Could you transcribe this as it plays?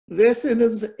This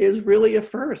is really a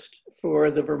first for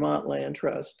the Vermont Land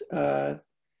Trust. An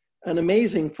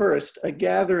amazing first, a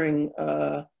gathering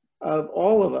of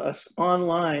all of us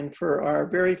online for our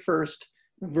very first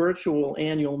virtual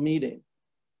annual meeting.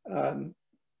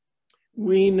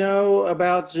 We know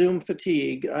about Zoom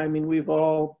fatigue. I mean, we've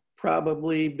all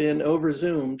probably been over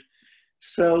Zoomed,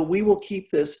 so we will keep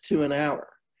this to an hour.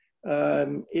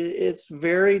 It's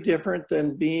very different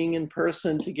than being in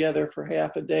person together for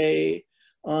half a day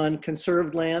on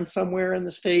conserved land somewhere in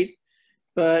the state,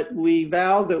 but we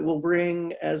vow that we'll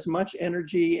bring as much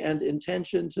energy and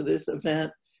intention to this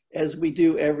event as we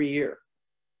do every year.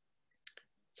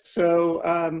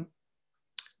 So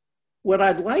what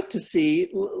I'd like to see,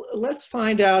 let's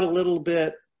find out a little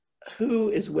bit who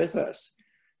is with us.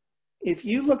 If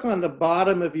you look on the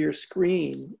bottom of your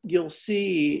screen, you'll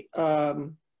see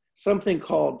something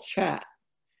called chat,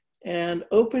 and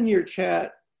open your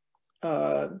chat.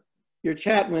 Your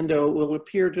chat window will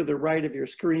appear to the right of your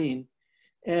screen,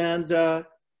 and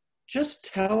just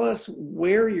tell us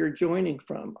where you're joining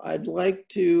from. I'd like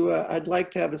to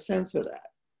have a sense of that.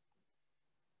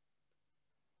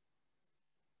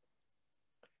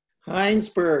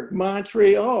 Heinsberg,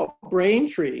 Montreal,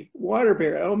 Braintree,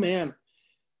 Waterbury. Oh man,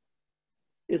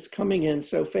 it's coming in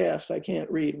so fast I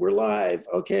can't read. We're live.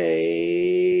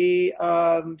 Okay,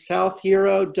 South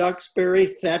Hero, Duxbury,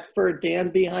 Thetford,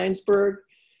 Danby, Heinsberg,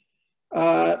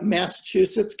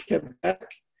 Massachusetts, Quebec,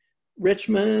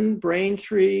 Richmond,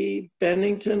 Braintree,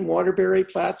 Bennington, Waterbury,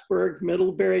 Plattsburgh,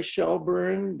 Middlebury,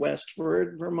 Shelburne,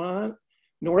 Westford, Vermont,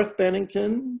 North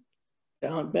Bennington.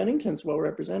 Down Bennington's well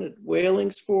represented.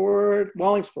 Wallingford,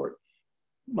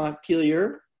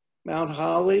 Montpelier, Mount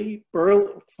Holly,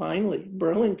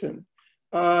 Burlington,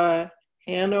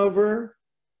 Hanover,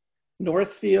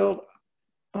 Northfield,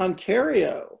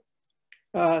 Ontario,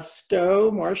 Stowe,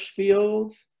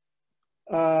 Marshfield,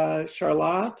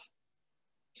 Charlotte,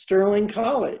 Sterling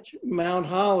College, Mount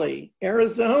Holly,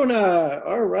 Arizona.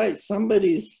 All right,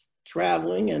 somebody's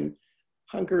traveling and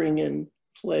hunkering in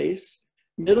place.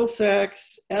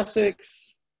 Middlesex,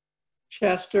 Essex,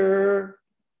 Chester,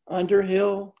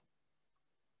 Underhill,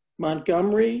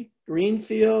 Montgomery,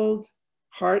 Greenfield,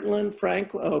 Heartland,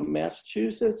 Franklin, oh,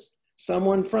 Massachusetts,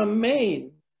 someone from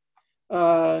Maine,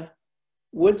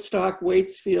 Woodstock,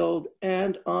 Waitsfield,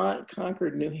 and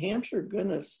Concord, New Hampshire,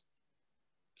 goodness.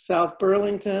 South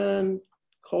Burlington,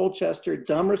 Colchester,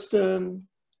 Dummerston.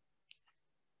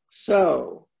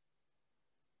 So,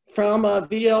 from a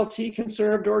VLT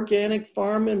conserved organic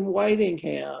farm in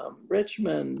Whitingham,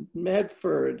 Richmond,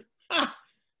 Medford,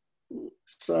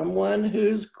 someone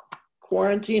who's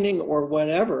quarantining or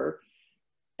whatever,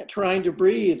 trying to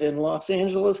breathe in Los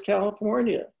Angeles,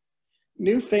 California,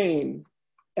 Newfane,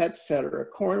 etc.,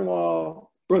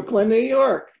 Cornwall, Brooklyn, New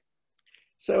York.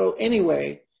 So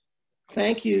anyway,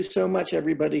 thank you so much,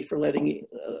 everybody, for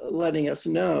letting us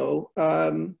know.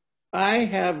 I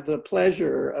have the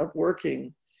pleasure of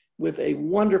working with a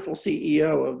wonderful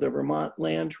CEO of the Vermont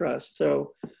Land Trust.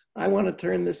 So I want to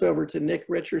turn this over to Nick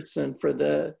Richardson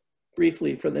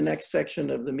briefly for the next section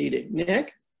of the meeting.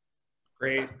 Nick?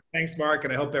 Great, thanks Mark,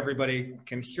 and I hope everybody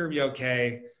can hear me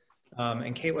okay.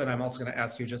 And Caitlin, I'm also gonna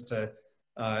ask you just to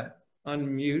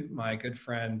unmute my good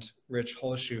friend, Rich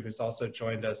Holschuh, who's also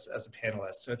joined us as a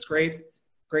panelist. So it's great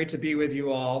to be with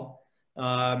you all.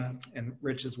 And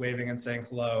Rich is waving and saying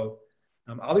hello.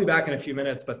 I'll be back in a few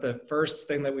minutes, but the first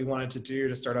thing that we wanted to do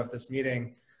to start off this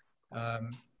meeting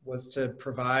was to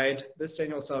provide this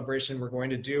annual celebration. We're going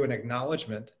to do an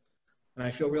acknowledgement. And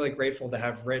I feel really grateful to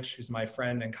have Rich, who's my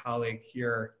friend and colleague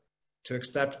here, to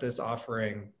accept this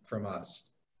offering from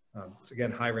us. So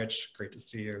again, hi Rich, great to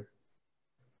see you.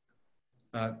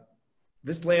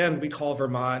 This land we call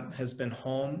Vermont has been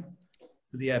home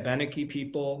to the Abenaki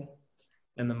people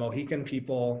and the Mohican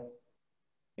people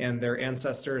and their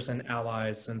ancestors and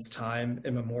allies since time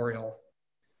immemorial.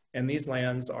 And these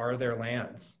lands are their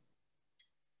lands.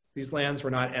 These lands were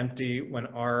not empty when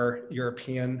our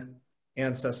European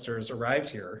ancestors arrived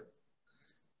here,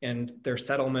 and their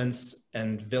settlements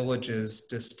and villages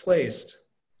displaced,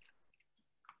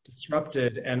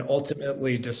 disrupted, and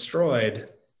ultimately destroyed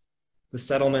the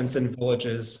settlements and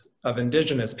villages of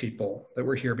indigenous people that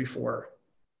were here before.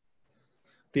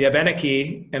 The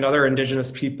Abenaki and other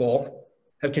indigenous people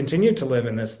have continued to live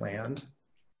in this land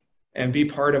and be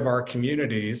part of our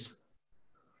communities,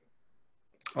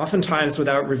 oftentimes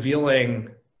without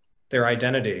revealing their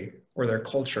identity or their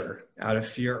culture out of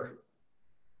fear.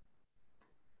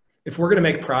 If we're gonna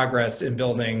make progress in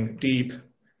building deep,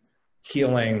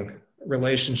 healing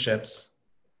relationships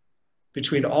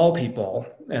between all people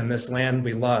and this land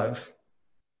we love,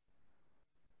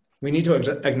 We need to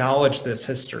acknowledge this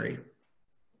history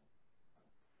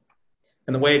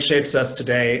and the way it shapes us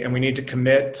today, and we need to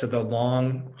commit to the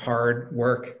long, hard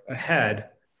work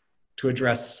ahead to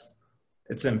address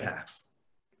its impacts.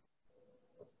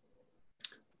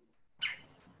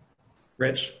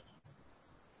 Rich?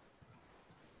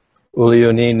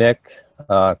 Uliuni Nick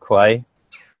Kwai,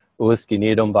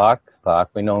 Uskinidumbak,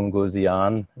 Pakwinom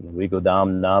Guzian,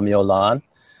 Wigodam Namyolan,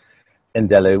 and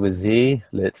Delewizi,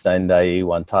 Litsendai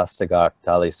Wantastagak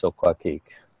Tali Sokwakik.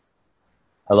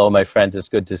 Hello, my friends, it's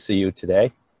good to see you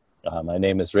today. My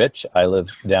name is Rich. I live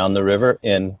down the river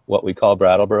in what we call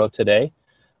Brattleboro today,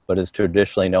 but is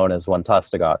traditionally known as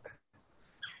Wantastagak.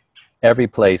 Every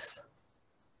place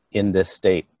in this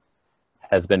state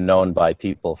has been known by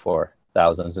people for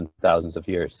thousands and thousands of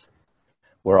years.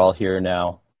 We're all here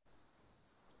now.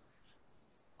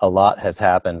 A lot has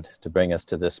happened to bring us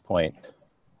to this point.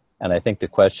 And I think the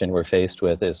question we're faced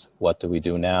with is, what do we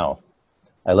do now?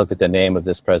 I look at the name of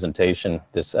this presentation,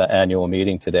 this annual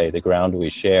meeting today, The Ground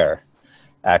We Share,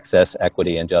 Access,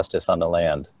 Equity, and Justice on the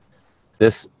Land.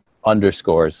 This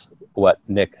underscores what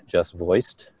Nick just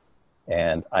voiced.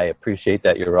 And I appreciate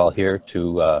that you're all here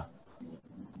to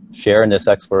share in this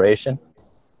exploration,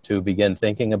 to begin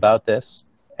thinking about this,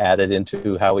 add it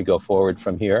into how we go forward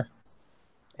from here.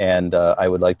 And I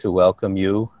would like to welcome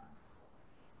you,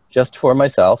 just for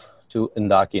myself, to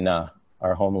Ndakina,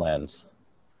 our homelands,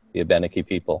 the Abenaki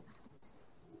people.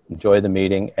 Enjoy the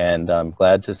meeting, and I'm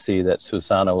glad to see that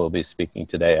Xusana will be speaking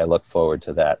today. I look forward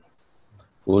to that.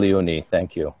 Uliuni,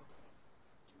 thank you.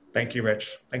 Thank you,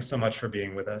 Rich. Thanks so much for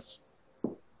being with us.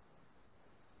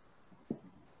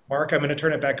 Marc, I'm going to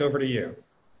turn it back over to you.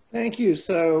 Thank you.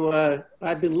 So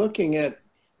I've been looking at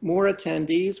more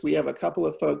attendees. We have a couple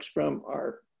of folks from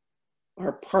our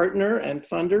partner and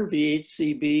funder,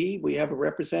 VHCB. We have a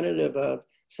representative of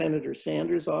Senator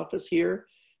Sanders' office here.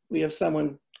 We have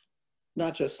someone,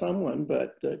 not just someone,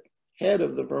 but the head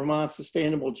of the Vermont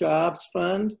Sustainable Jobs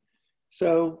Fund.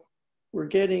 So we're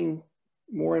getting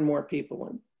more and more people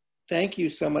in. Thank you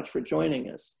so much for joining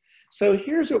us. So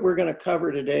here's what we're going to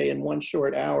cover today in one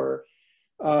short hour.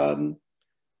 I'm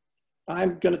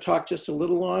going to talk just a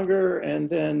little longer, and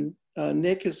then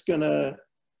Nick is going to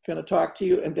talk to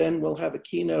you, and then we'll have a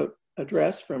keynote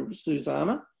address from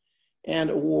Xusana and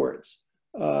awards.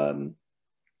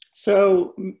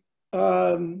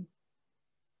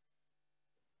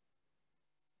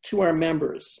 To our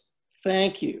members,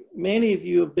 thank you. Many of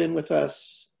you have been with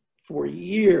us for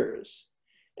years,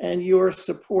 and your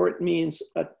support means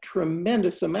a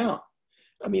tremendous amount.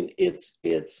 I mean, it's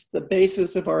the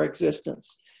basis of our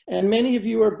existence. And many of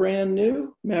you are brand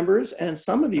new members, and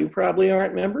some of you probably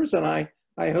aren't members, and I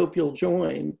hope you'll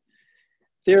join.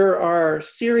 There are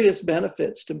serious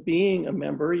benefits to being a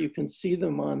member. You can see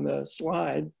them on the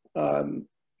slide,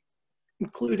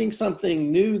 including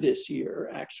something new this year,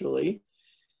 actually.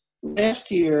 Last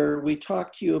year, we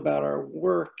talked to you about our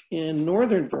work in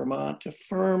Northern Vermont to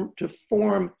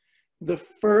form the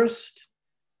first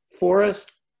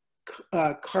forest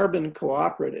carbon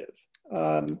cooperative.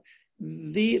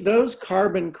 Those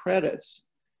carbon credits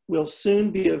will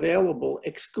soon be available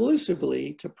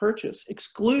exclusively to purchase,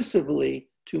 exclusively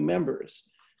to members.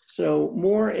 So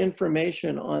more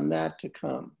information on that to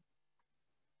come.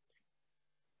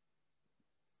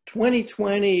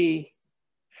 2020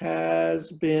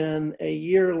 has been a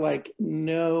year like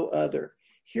no other.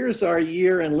 Here's our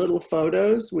year in little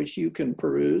photos, which you can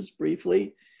peruse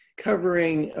briefly,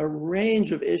 covering a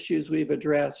range of issues we've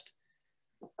addressed.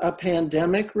 A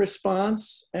pandemic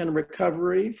response and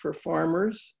recovery for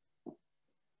farmers,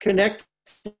 connecting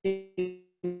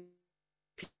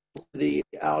the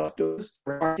outdoors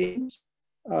teams,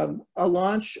 a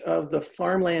launch of the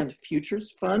Farmland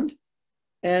Futures Fund,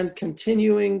 and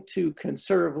continuing to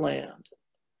conserve land.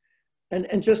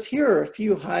 And just here are a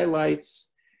few highlights.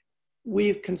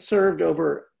 We've conserved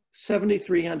over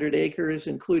 7,300 acres,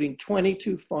 including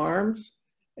 22 farms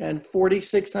and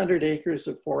 4,600 acres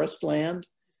of forest land,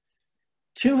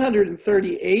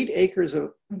 238 acres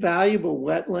of valuable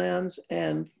wetlands,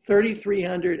 and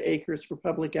 3,300 acres for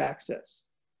public access.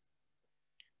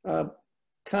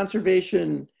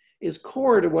 Conservation is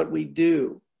core to what we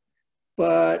do,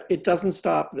 but it doesn't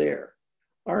stop there.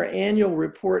 Our annual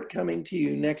report coming to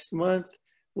you next month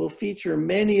will feature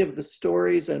many of the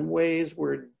stories and ways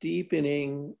we're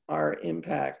deepening our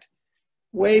impact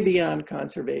way beyond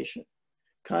conservation.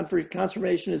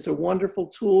 Conservation is a wonderful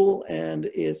tool, and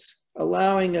it's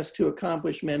allowing us to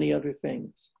accomplish many other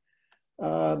things.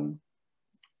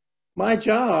 My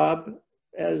job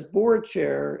as board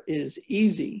chair is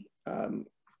easy,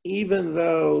 even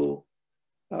though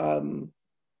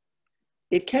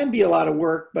it can be a lot of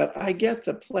work, but I get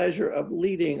the pleasure of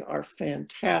leading our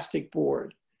fantastic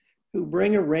board who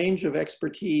bring a range of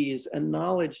expertise and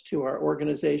knowledge to our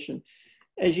organization.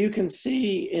 As you can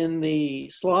see in the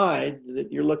slide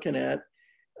that you're looking at,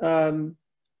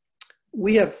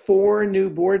 we have 4 new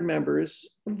board members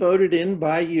voted in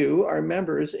by you, our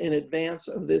members, in advance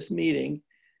of this meeting.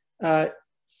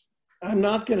 I'm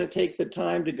not going to take the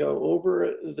time to go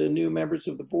over the new members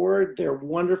of the board. They're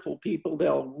wonderful people.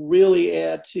 They'll really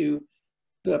add to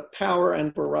the power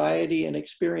and variety and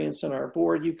experience in our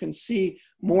board. You can see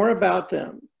more about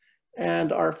them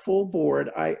and our full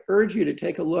board. I urge you to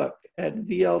take a look at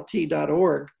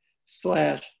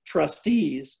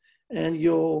vlt.org/trustees, and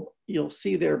you'll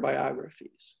see their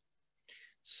biographies.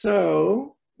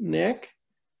 So, Nick,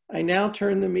 I now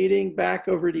turn the meeting back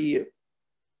over to you.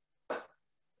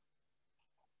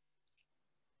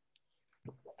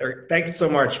 Thanks so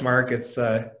much, Mark. It's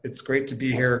great to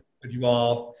be here with you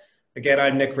all. Again,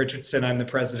 I'm Nick Richardson. I'm the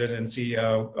president and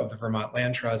CEO of the Vermont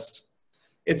Land Trust.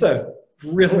 It's a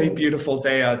really beautiful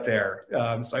day out there.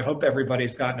 So I hope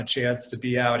everybody's gotten a chance to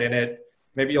be out in it.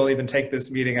 Maybe you'll even take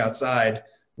this meeting outside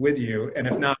with you. And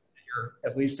if not, you're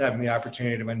at least having the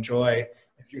opportunity to enjoy,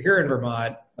 if you're here in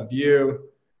Vermont, a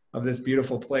view of this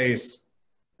beautiful place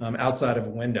outside of a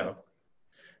window.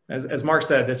 As Mark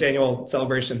said, this annual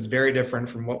celebration is very different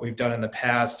from what we've done in the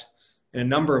past in a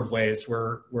number of ways.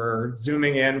 We're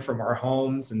zooming in from our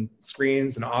homes and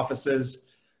screens and offices,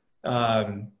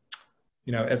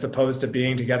 as opposed to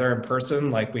being together in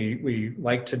person like we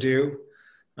like to do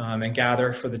and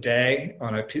gather for the day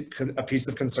on a piece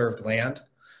of conserved land.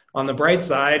 On the bright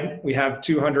side, we have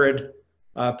 200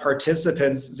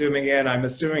 participants zooming in. I'm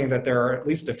assuming that there are at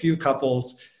least a few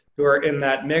couples who are in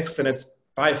that mix, and it's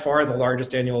by far the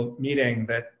largest annual meeting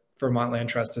that Vermont Land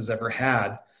Trust has ever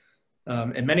had.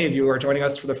 And many of you are joining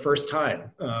us for the first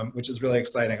time, which is really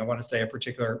exciting. I want to say a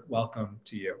particular welcome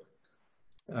to you.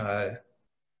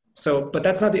 But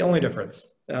that's not the only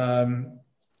difference.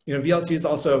 VLT is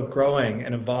also growing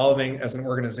and evolving as an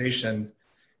organization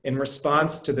in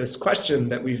response to this question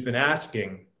that we've been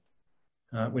asking,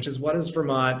 which is, what does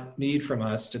Vermont need from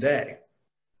us today?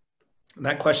 And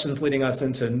that question is leading us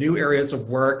into new areas of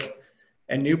work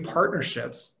and new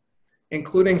partnerships,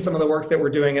 including some of the work that we're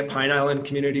doing at Pine Island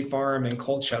Community Farm in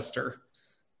Colchester.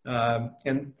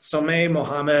 And Someh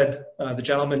Mohammed, the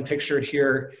gentleman pictured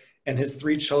here, and his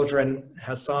 3 children,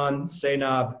 Hassan,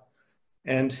 Zainab,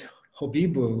 and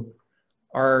Hobibu,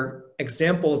 are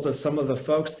examples of some of the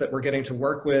folks that we're getting to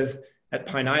work with at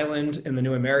Pine Island in the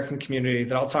New American community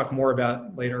that I'll talk more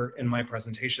about later in my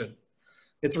presentation.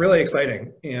 It's really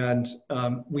exciting. And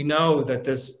we know that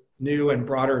this new and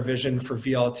broader vision for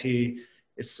VLT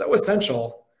is so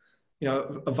essential.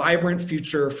 A vibrant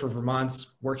future for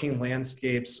Vermont's working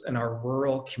landscapes and our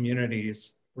rural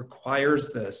communities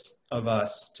requires this of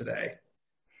us today.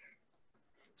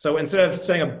 So instead of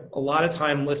spending a lot of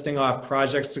time listing off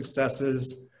project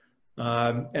successes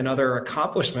and other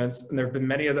accomplishments, and there have been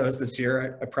many of those this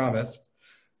year, I promise,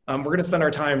 we're going to spend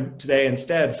our time today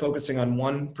instead focusing on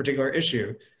one particular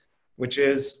issue, which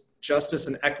is justice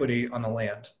and equity on the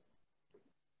land.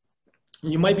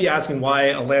 You might be asking why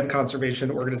a land conservation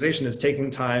organization is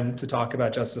taking time to talk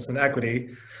about justice and equity.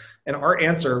 And our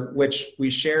answer, which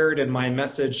we shared in my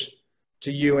message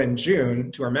to you in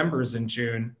June, to our members in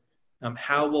June,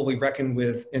 how will we reckon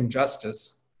with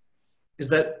injustice, is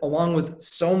that along with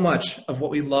so much of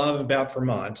what we love about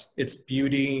Vermont, its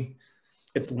beauty,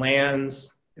 its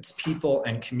lands, its people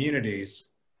and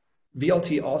communities,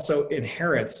 VLT also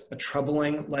inherits a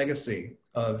troubling legacy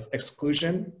of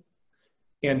exclusion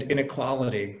and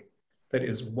inequality that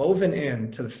is woven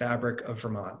into the fabric of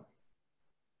Vermont.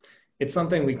 It's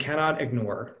something we cannot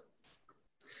ignore.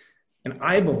 And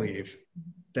I believe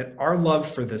that our love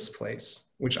for this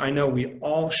place, which I know we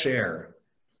all share,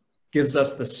 gives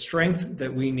us the strength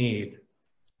that we need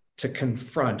to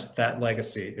confront that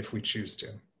legacy if we choose to.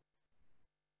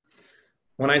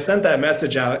 When I sent that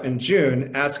message out in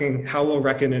June asking how we'll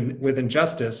reckon with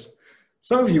injustice,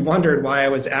 some of you wondered why I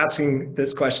was asking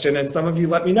this question, and some of you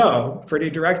let me know pretty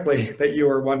directly that you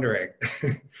were wondering.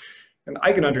 And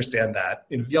I can understand that.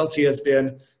 VLT has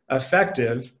been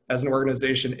effective as an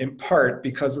organization in part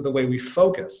because of the way we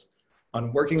focus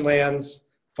on working lands,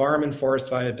 farm and forest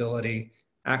viability,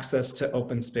 access to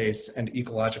open space, and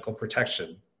ecological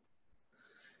protection.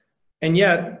 And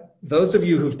yet, those of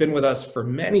you who've been with us for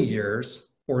many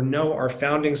years or know our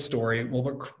founding story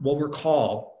will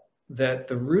recall that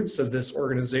the roots of this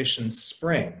organization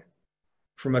spring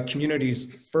from a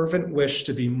community's fervent wish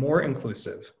to be more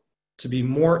inclusive, to be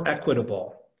more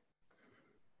equitable,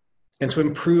 and to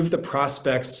improve the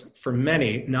prospects for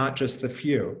many, not just the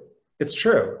few. It's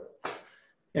true.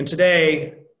 And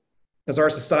today, as our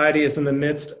society is in the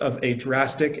midst of a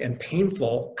drastic and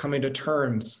painful coming to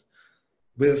terms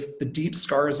with the deep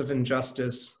scars of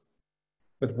injustice,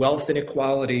 with wealth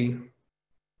inequality,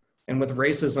 and with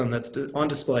racism that's on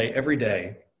display every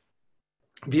day,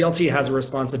 VLT has a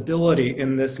responsibility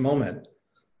in this moment.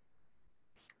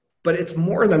 But it's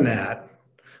more than that.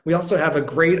 We also have a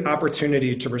great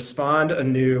opportunity to respond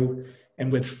anew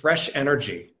and with fresh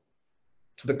energy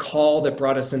to the call that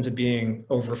brought us into being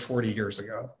over 40 years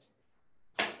ago.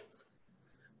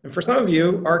 And for some of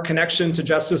you, our connection to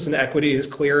justice and equity is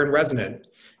clear and resonant.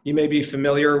 You may be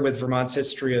familiar with Vermont's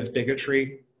history of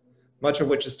bigotry, much of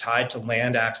which is tied to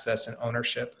land access and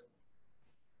ownership.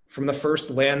 From the first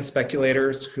land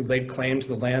speculators who laid claim to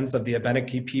the lands of the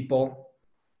Abenaki people,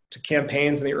 to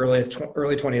campaigns in the early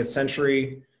 20th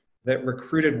century that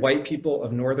recruited white people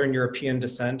of Northern European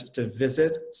descent to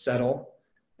visit, settle,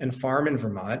 and farm in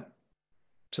Vermont,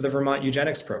 to the Vermont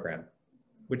Eugenics Program,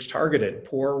 which targeted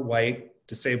poor, white,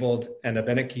 disabled, and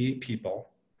Abenaki people.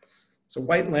 So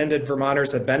white-landed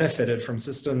Vermonters have benefited from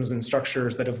systems and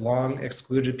structures that have long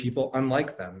excluded people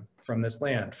unlike them from this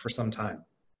land for some time.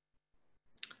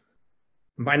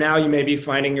 By now, you may be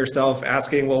finding yourself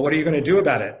asking, well, what are you going to do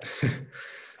about it?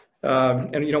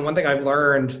 And one thing I've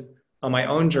learned on my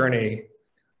own journey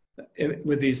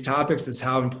with these topics is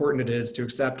how important it is to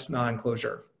accept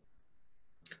non-closure.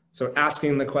 So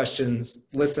asking the questions,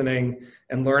 listening,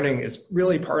 and learning is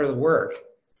really part of the work,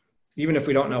 even if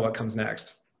we don't know what comes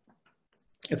next.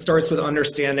 It starts with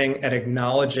understanding and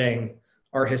acknowledging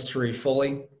our history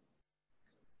fully,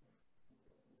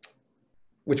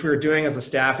 which we are doing as a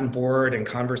staff and board in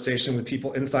conversation with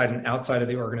people inside and outside of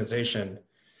the organization.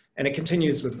 And it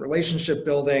continues with relationship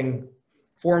building,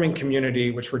 forming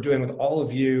community, which we're doing with all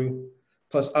of you,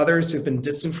 plus others who've been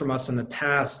distant from us in the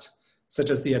past, such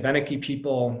as the Abenaki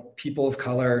people, people of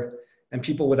color, and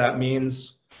people without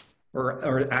means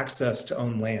or access to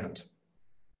own land.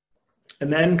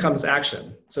 And then comes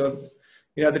action. So,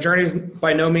 the journey is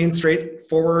by no means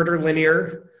straightforward or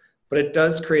linear, but it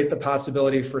does create the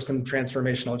possibility for some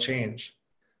transformational change.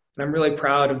 And I'm really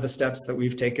proud of the steps that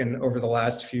we've taken over the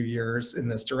last few years in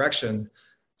this direction,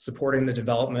 supporting the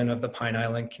development of the Pine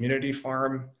Island Community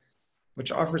Farm,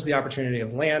 which offers the opportunity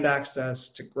of land access,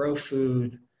 to grow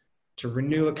food, to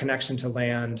renew a connection to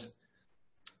land,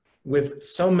 with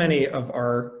so many of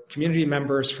our community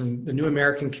members from the New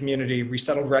American community,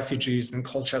 resettled refugees in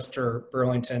Colchester,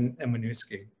 Burlington, and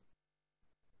Winooski.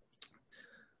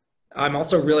 I'm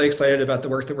also really excited about the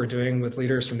work that we're doing with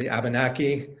leaders from the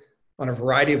Abenaki on a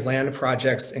variety of land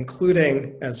projects,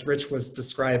 including, as Rich was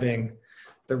describing,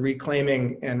 the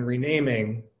reclaiming and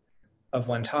renaming of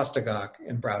Wantastagok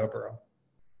in Brattleboro.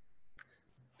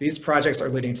 These projects are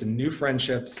leading to new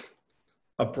friendships,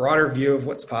 a broader view of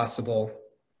what's possible,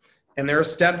 and they're a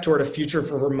step toward a future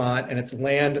for Vermont and its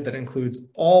land that includes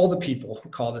all the people who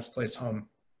call this place home.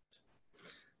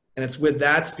 And it's with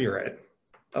that spirit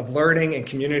of learning and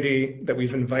community that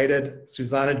we've invited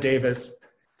Xusana Davis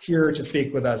here to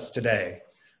speak with us today.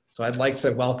 So I'd like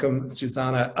to welcome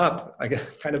Xusana up,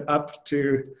 kind of up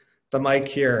to the mic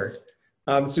here.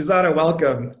 Xusana,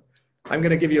 welcome. I'm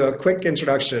gonna give you a quick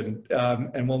introduction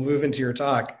and we'll move into your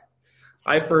talk.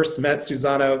 I first met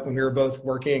Xusana when we were both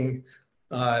working,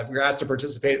 we were asked to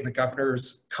participate in the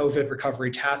governor's COVID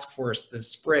recovery task force this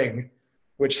spring,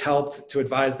 which helped to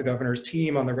advise the governor's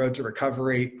team on the road to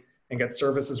recovery and get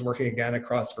services working again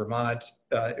across Vermont.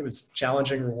 It was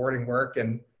challenging, rewarding work,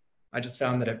 and I just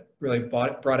found that it really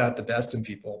brought out the best in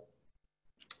people.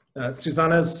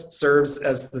 Xusana serves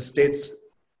as the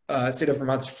State of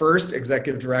Vermont's first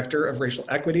executive director of racial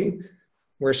equity,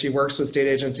 where she works with state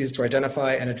agencies to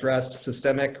identify and address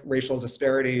systemic racial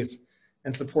disparities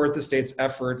and support the state's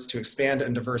efforts to expand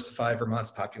and diversify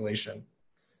Vermont's population.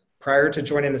 Prior to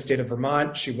joining the State of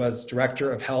Vermont, she was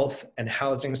Director of Health and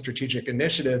Housing Strategic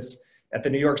Initiatives at the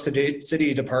New York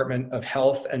City Department of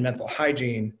Health and Mental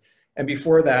Hygiene, and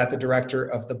before that, the Director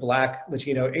of the Black,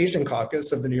 Latino, Asian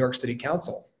Caucus of the New York City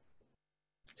Council.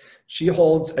 She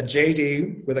holds a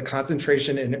JD with a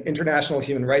concentration in international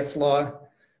human rights law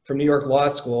from New York Law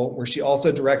School, where she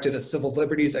also directed a civil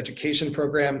liberties education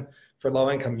program for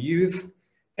low-income youth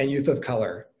and youth of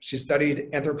color. She studied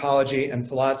anthropology and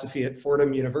philosophy at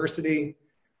Fordham University,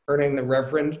 earning the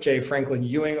Reverend J. Franklin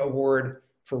Ewing Award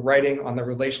for writing on the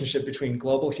relationship between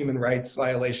global human rights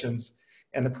violations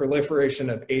and the proliferation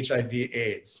of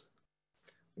HIV/AIDS.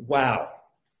 Wow.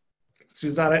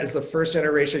 Xusana is a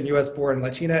first-generation US-born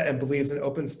Latina and believes in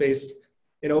open space,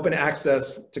 in open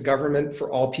access to government for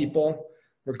all people,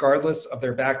 regardless of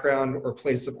their background or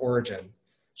place of origin.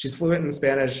 She's fluent in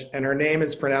Spanish, and her name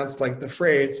is pronounced like the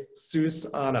phrase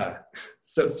Xusana.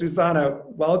 So Xusana,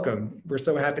 welcome. We're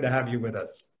so happy to have you with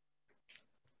us.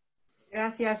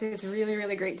 Gracias, it's really,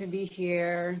 really great to be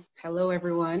here. Hello,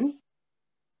 everyone.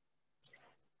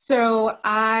 So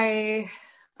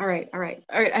all right,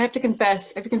 I have to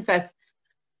confess.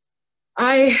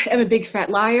 I am a big fat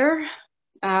liar.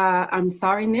 I'm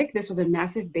sorry, Nick, this was a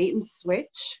massive bait and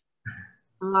switch.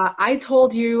 I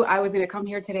told you I was gonna come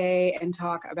here today and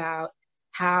talk about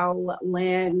how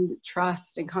land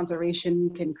trust and conservation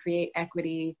can create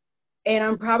equity, and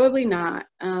I'm probably not.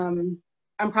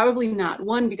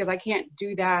 One, because I can't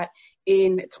do that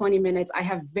in 20 minutes. I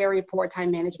have very poor time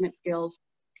management skills.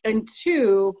 And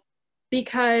two,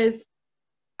 because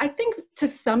I think to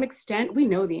some extent we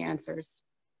know the answers.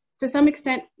 To some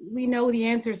extent we know the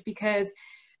answers because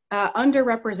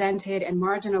underrepresented and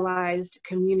marginalized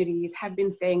communities have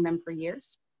been saying them for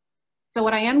years. So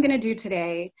what I am going to do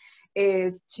today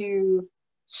is to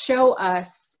show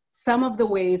us some of the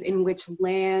ways in which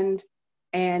land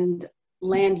and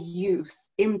land use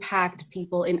impact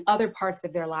people in other parts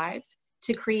of their lives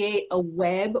to create a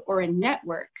web or a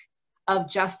network of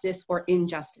justice or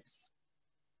injustice.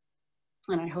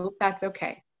 And I hope that's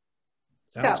okay.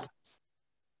 So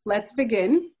let's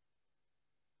begin.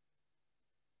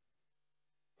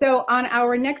 So on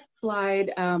our next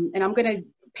slide, and I'm going to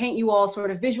paint you all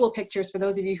sort of visual pictures for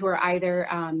those of you who are either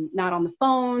not on the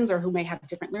phones or who may have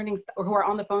different learning, or who are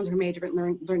on the phones or who may have different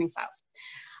learning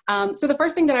styles. So the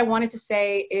first thing that I wanted to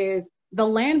say is the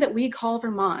land that we call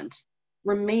Vermont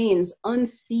remains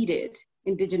unceded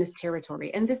Indigenous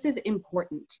territory, and this is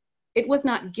important. It was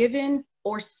not given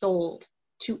or sold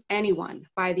to anyone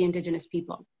by the Indigenous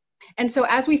people. And so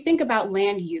as we think about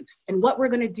land use and what we're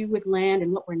going to do with land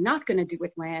and what we're not going to do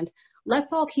with land,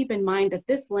 let's all keep in mind that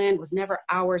this land was never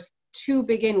ours to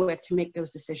begin with to make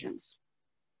those decisions.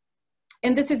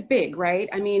 And this is big, right?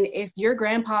 I mean, if your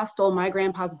grandpa stole my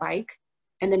grandpa's bike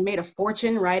and then made a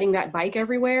fortune riding that bike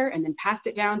everywhere and then passed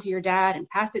it down to your dad and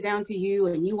passed it down to you,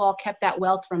 and you all kept that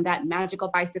wealth from that magical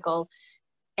bicycle,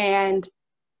 and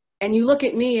you look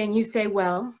at me and you say,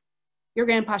 well, your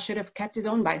grandpa should have kept his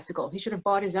own bicycle. He should have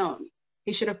bought his own.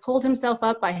 He should have pulled himself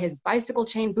up by his bicycle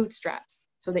chain bootstraps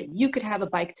so that you could have a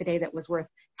bike today that was worth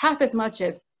half as much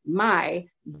as my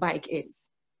bike is,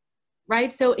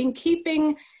 right? So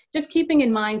just keeping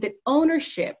in mind that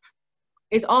ownership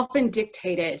is often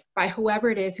dictated by whoever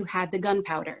it is who had the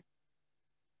gunpowder.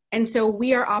 And so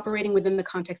we are operating within the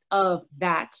context of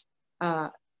that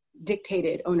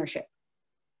dictated ownership.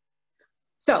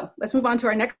 So let's move on to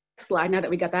our next slide now that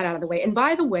we got that out of the way. And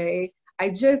by the way,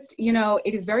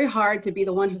 it is very hard to be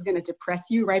the one who's going to depress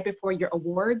you right before your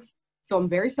awards. So I'm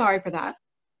very sorry for that.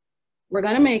 We're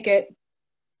going to make it.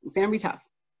 It's going to be tough.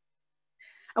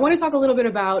 I want to talk a little bit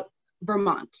about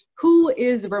Vermont. Who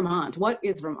is Vermont? What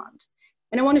is Vermont?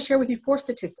 And I want to share with you 4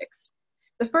 statistics.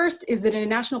 The first is that in a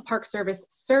National Park Service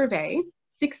survey,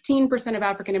 16% of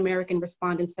African American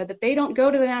respondents said that they don't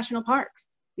go to the national parks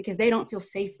because they don't feel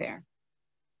safe there.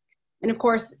 And of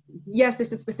course, yes,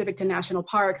 this is specific to national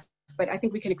parks, but I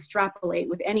think we can extrapolate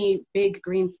with any big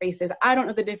green spaces. I don't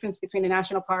know the difference between a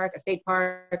national park, a state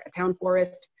park, a town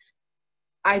forest.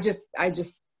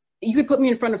 You could put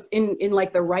me in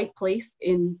like the right place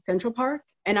in Central Park,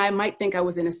 and I might think I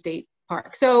was in a state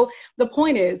park. So the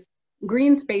point is,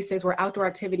 green spaces where outdoor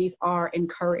activities are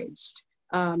encouraged.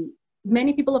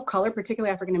 Many people of color,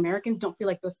 particularly African Americans, don't feel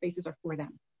like those spaces are for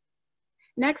them.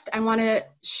 Next, I want to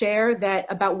share that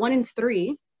about 1 in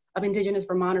 3 of Indigenous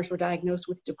Vermonters were diagnosed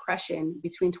with depression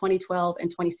between 2012 and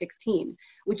 2016,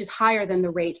 which is higher than the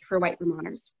rate for white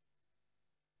Vermonters.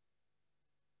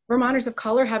 Vermonters of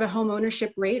color have a home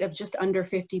ownership rate of just under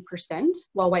 50%,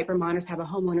 while white Vermonters have a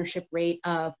home ownership rate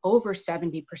of over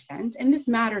 70%. And this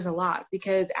matters a lot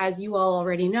because, as you all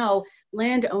already know,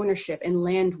 land ownership and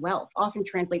land wealth often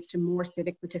translates to more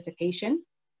civic participation,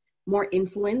 more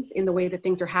influence in the way that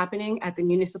things are happening at the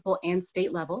municipal and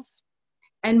state levels,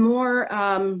 and more,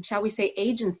 shall we say,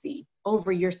 agency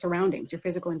over your surroundings, your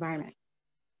physical environment.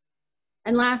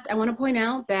 And last, I want to point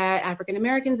out that African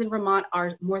Americans in Vermont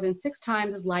are more than 6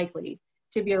 times as likely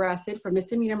to be arrested for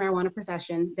misdemeanor marijuana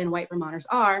possession than white Vermonters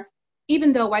are,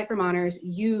 even though white Vermonters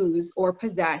use or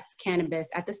possess cannabis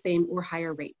at the same or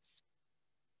higher rates.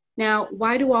 Now,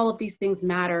 why do all of these things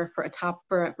matter for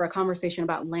a conversation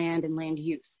about land and land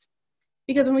use?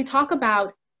 Because when we talk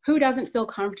about who doesn't feel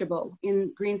comfortable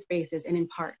in green spaces and in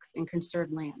parks and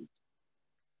conserved lands,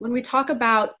 when we talk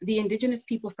about the Indigenous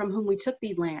people from whom we took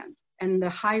these lands and the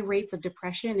high rates of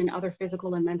depression and other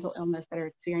physical and mental illness that are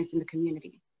experienced in the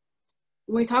community,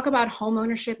 When we talk about home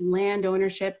ownership, land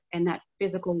ownership, and that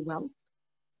physical wealth,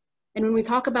 and when we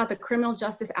talk about the criminal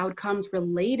justice outcomes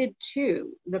related to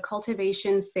the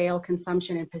cultivation, sale,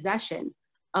 consumption, and possession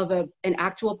of an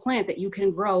actual plant that you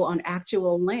can grow on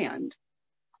actual land,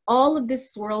 all of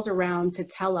this swirls around to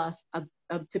tell us,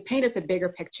 to paint us a bigger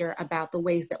picture about the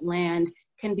ways that land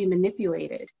can be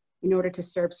manipulated in order to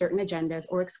serve certain agendas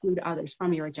or exclude others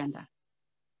from your agenda.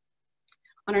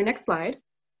 On our next slide,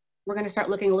 we're going to start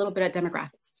looking a little bit at demographics.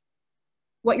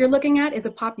 What you're looking at is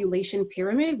a population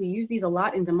pyramid. We use these a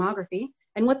lot in demography.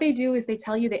 And what they do is they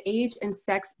tell you the age and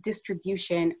sex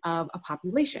distribution of a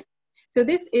population. So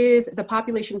this is the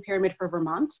population pyramid for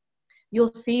Vermont. You'll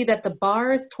see that the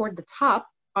bars toward the top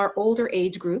are older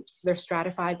age groups. They're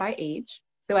stratified by age.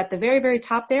 So at the very, very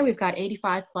top there, we've got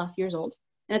 85 plus years old.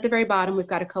 And at the very bottom, we've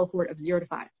got a cohort of 0 to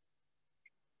 5.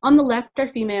 On the left are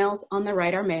females, on the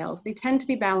right are males. They tend to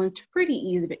be balanced pretty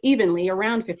evenly,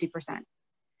 around 50%.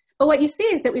 But what you see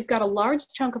is that we've got a large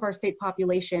chunk of our state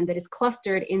population that is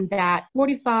clustered in that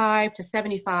 45 to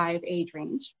 75 age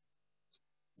range.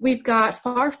 We've got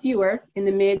far fewer in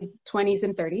the mid 20s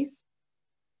and 30s.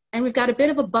 And we've got a bit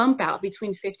of a bump out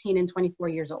between 15 and 24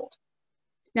 years old.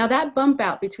 Now that bump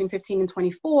out between 15 and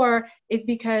 24 is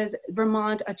because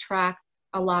Vermont attracts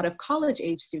a lot of college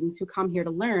age students who come here to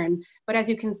learn. But as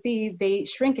you can see, they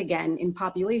shrink again in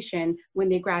population when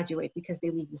they graduate because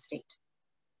they leave the state.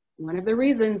 One of the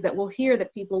reasons that we'll hear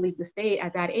that people leave the state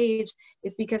at that age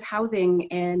is because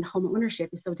housing and home ownership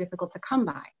is so difficult to come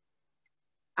by.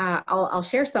 I'll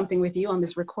share something with you on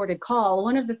this recorded call.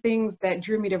 One of the things that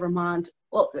drew me to Vermont,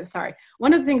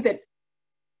 one of the things that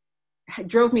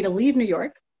drove me to leave New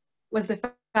York was the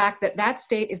fact that that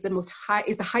state is the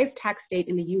highest tax state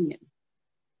in the union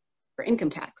for income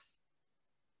tax.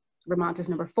 Vermont is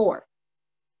number 4.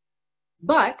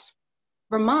 But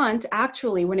Vermont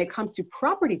actually, when it comes to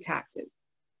property taxes,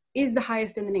 is the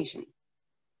highest in the nation.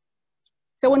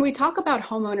 So when we talk about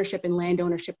home ownership and land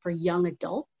ownership for young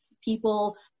adults,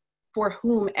 people for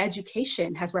whom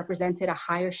education has represented a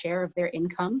higher share of their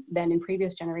income than in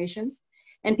previous generations,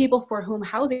 and people for whom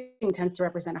housing tends to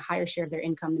represent a higher share of their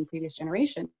income than previous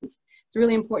generations, it's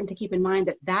really important to keep in mind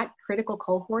that that critical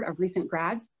cohort of recent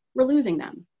grads, we're losing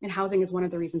them, and housing is one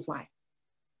of the reasons why.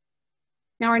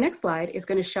 Now our next slide is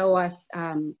going to show us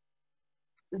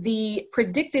the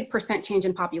predicted percent change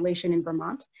in population in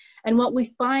Vermont. And what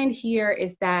we find here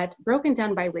is that broken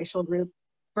down by racial group,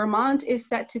 Vermont is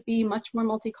set to be much more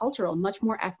multicultural, much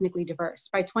more ethnically diverse.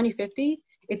 By 2050,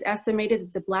 it's estimated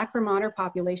that the Black Vermonter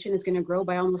population is going to grow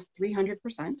by almost 300%.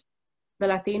 The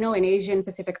Latino and Asian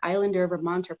Pacific Islander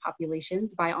Vermonter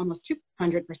populations by almost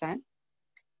 200%.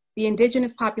 The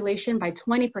indigenous population by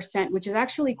 20%, which is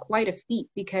actually quite a feat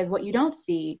because what you don't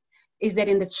see is that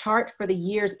in the chart for the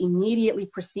years immediately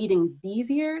preceding these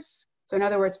years, so in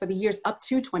other words, for the years up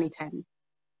to 2010,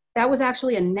 that was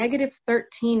actually a negative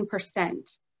 13%.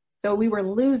 So we were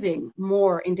losing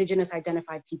more indigenous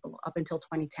identified people up until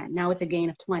 2010. Now it's a gain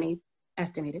of 20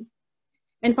 estimated.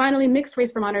 And finally, mixed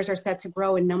race Vermonters are set to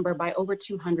grow in number by over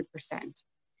 200%.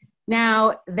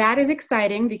 Now that is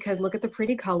exciting because look at the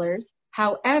pretty colors.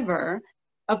 However,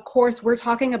 of course, we're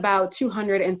talking about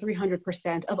 200 and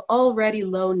 300% of already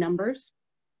low numbers,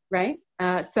 right?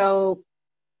 So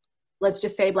let's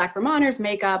just say Black Vermonters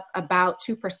make up about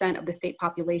 2% of the state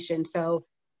population. So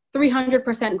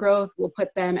 300% growth will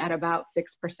put them at about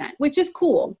 6%, which is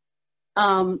cool.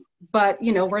 But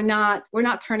you know, we're not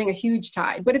turning a huge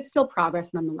tide, but it's still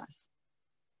progress nonetheless.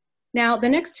 Now, the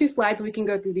next 2 slides, we can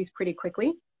go through these pretty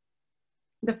quickly.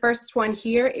 The first one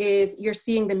here is you're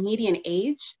seeing the median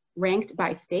age ranked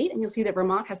by state, and you'll see that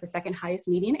Vermont has the 2nd highest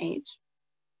median age.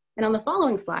 And on the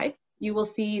following slide, you will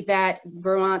see that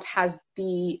Vermont has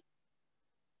the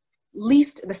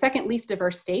 2nd least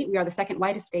diverse state. We are the 2nd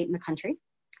whitest state in the country.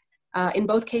 In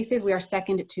both cases, we are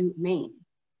 2nd to Maine.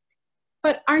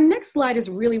 But our next slide is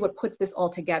really what puts this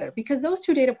all together because those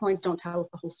 2 data points don't tell us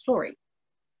the whole story.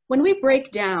 When we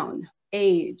break down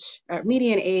age,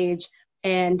 median age,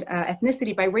 and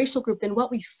ethnicity by racial group, then what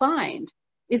we find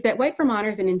is that white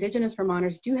Vermonters and indigenous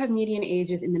Vermonters do have median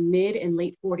ages in the mid and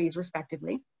late 40s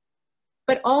respectively.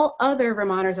 But all other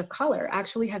Vermonters of color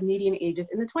actually have median ages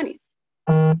in the 20s.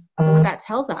 So what that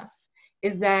tells us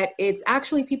is that it's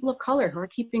actually people of color who are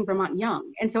keeping Vermont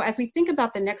young. And so as we think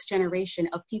about the next generation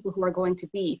of people who are going to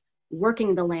be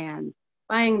working the land,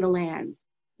 buying the lands,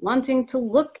 wanting to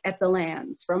look at the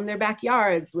lands from their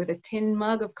backyards with a tin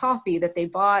mug of coffee that they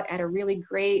bought at a really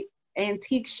great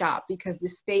antique shop because the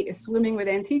state is swimming with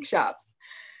antique shops.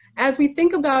 As we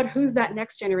think about who's that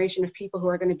next generation of people who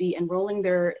are going to be enrolling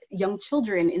their young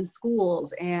children in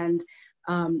schools and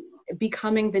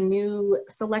becoming the new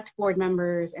select board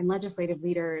members and legislative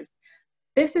leaders,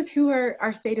 this is who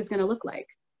our state is going to look like.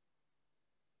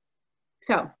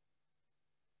 So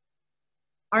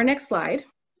our next slide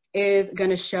is going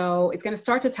to show, it's going to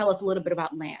start to tell us a little bit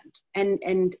about land.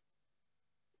 And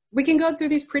we can go through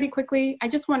these pretty quickly. I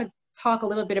just want to talk a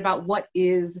little bit about what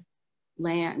is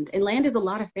land. And land is a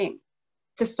lot of things.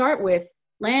 To start with,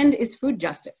 land is food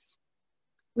justice.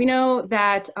 We know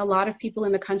that a lot of people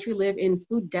in the country live in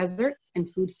food deserts and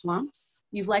food swamps.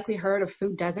 You've likely heard of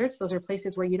food deserts. Those are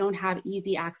places where you don't have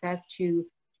easy access to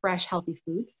fresh, healthy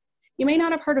foods. You may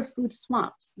not have heard of food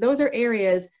swamps. Those are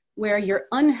areas where your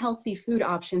unhealthy food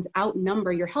options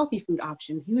outnumber your healthy food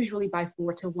options, usually by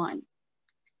 4 to 1.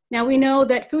 Now we know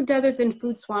that food deserts and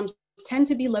food swamps tend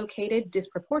to be located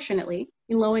disproportionately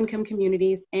in low-income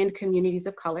communities and communities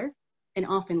of color, and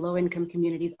often low-income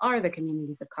communities are the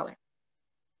communities of color.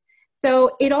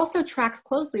 So it also tracks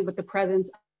closely with the presence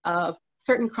of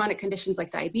certain chronic conditions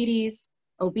like diabetes,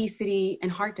 obesity,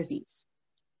 and heart disease.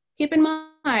 Keep in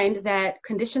mind that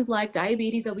conditions like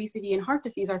diabetes, obesity, and heart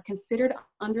disease are considered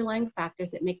underlying factors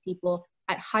that make people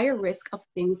at higher risk of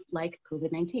things like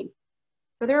COVID-19.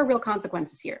 So there are real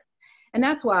consequences here. And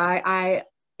that's why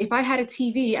if I had a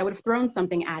TV, I would have thrown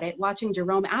something at it, watching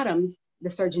Jerome Adams, the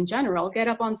Surgeon General, get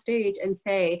up on stage and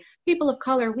say, people of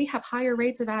color, we have higher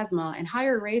rates of asthma and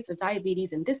higher rates of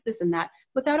diabetes and this, and that,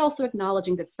 without also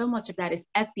acknowledging that so much of that is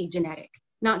epigenetic,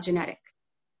 not genetic.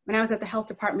 When I was at the health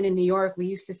department in New York, we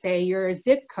used to say your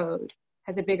zip code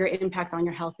has a bigger impact on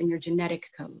your health than your genetic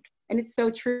code. And it's so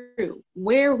true.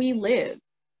 Where we live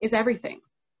is everything.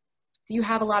 Do you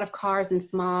have a lot of cars and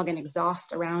smog and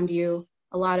exhaust around you,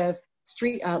 a lot of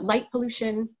street light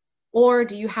pollution, or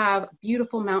do you have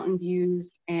beautiful mountain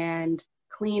views and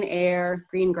clean air,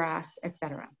 green grass,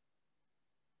 etc.?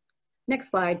 Next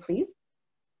slide, please.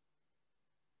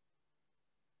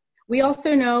 We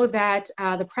also know that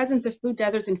the presence of food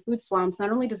deserts and food swamps,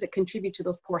 not only does it contribute to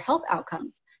those poor health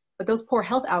outcomes, but those poor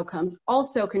health outcomes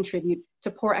also contribute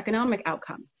to poor economic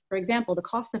outcomes. For example, the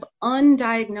cost of the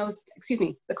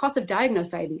cost of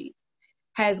diagnosed diabetes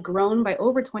has grown by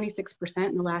over 26%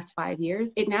 in the last 5 years.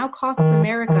 It now costs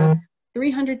America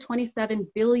 $327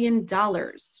 billion.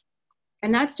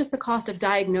 And that's just the cost of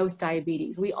diagnosed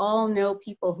diabetes. We all know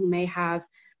people who may have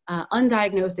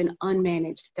undiagnosed and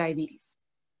unmanaged diabetes.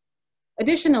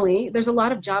 Additionally, there's a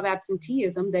lot of job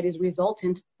absenteeism that is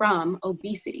resultant from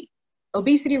obesity.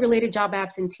 Obesity-related job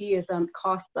absenteeism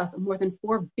costs us more than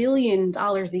 $4 billion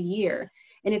a year,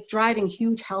 and it's driving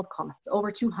huge health costs,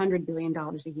 over $200 billion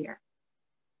a year.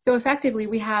 So effectively,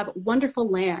 we have wonderful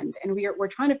land, and we're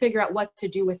trying to figure out what to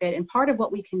do with it. And part of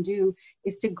what we can do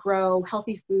is to grow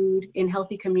healthy food in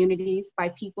healthy communities by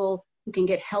people who can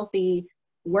get healthy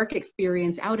work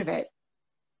experience out of it.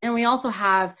 And we also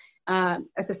have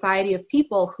a society of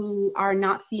people who are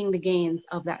not seeing the gains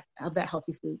of that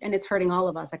healthy food, and it's hurting all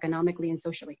of us economically and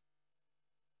socially.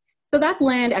 So that's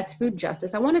land as food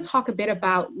justice. I want to talk a bit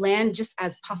about land just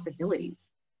as possibilities.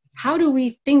 How do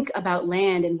we think about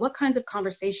land, and what kinds of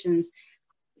conversations,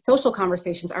 social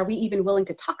conversations, are we even willing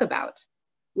to talk about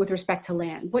with respect to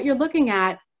land? What you're looking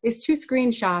at is 2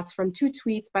 screenshots from 2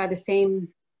 tweets by the same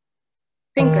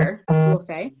thinker, we'll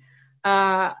say.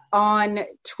 On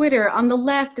Twitter, on the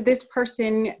left, this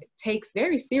person takes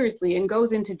very seriously and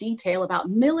goes into detail about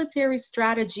military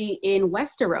strategy in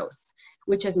Westeros,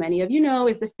 which, as many of you know,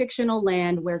 is the fictional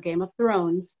land where Game of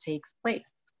Thrones takes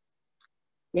place.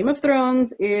 Game of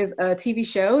Thrones is a TV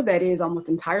show that is almost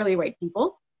entirely white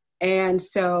people. And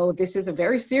so this is a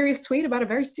very serious tweet about a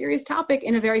very serious topic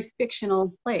in a very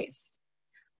fictional place.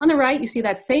 On the right, you see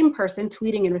that same person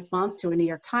tweeting in response to a New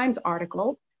York Times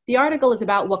article. The article is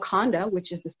about Wakanda,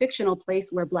 which is the fictional place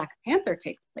where Black Panther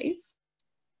takes place.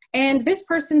 And this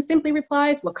person simply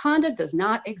replies, Wakanda does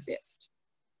not exist.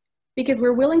 Because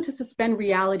we're willing to suspend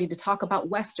reality to talk about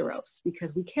Westeros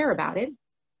because we care about it,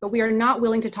 but we are not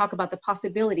willing to talk about the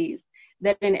possibilities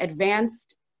that an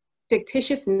advanced,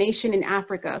 fictitious nation in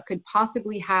Africa could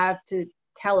possibly have to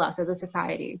tell us as a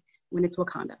society when it's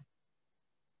Wakanda.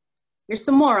 Here's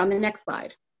some more on the next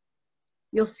slide.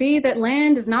 You'll see that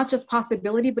land is not just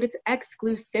possibility, but it's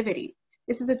exclusivity.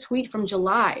 This is a tweet from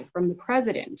July from the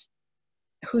president,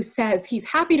 who says he's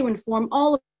happy to inform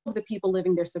all of the people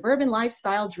living their suburban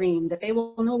lifestyle dream that they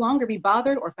will no longer be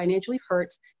bothered or financially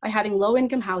hurt by having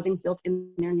low-income housing built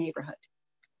in their neighborhood.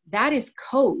 That is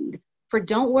code for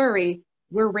don't worry,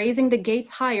 we're raising the gates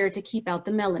higher to keep out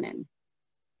the melanin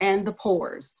and the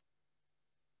pores.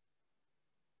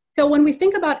 So when we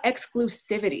think about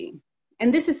exclusivity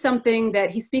And this is something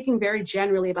that he's speaking very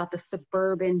generally about the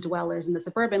suburban dwellers and the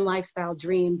suburban lifestyle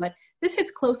dream, but this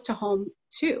hits close to home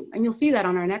too. And you'll see that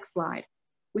on our next slide,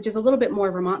 which is a little bit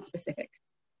more Vermont specific.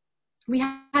 We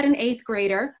had an 8th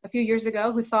grader a few years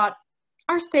ago who thought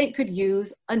our state could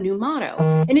use a new motto,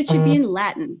 and it should be in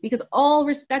Latin because all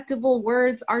respectable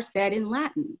words are said in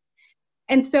Latin.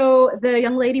 And so the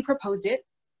young lady proposed it,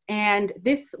 and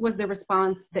this was the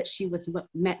response that she was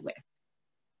met with.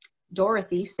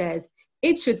 Dorothy says,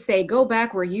 "It should say, go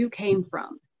back where you came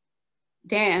from."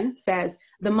 Dan says,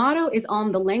 "The motto is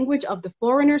on the language of the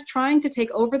foreigners trying to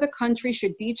take over the country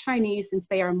should be Chinese since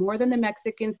they are more than the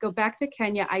Mexicans. Go back to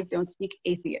Kenya, I don't speak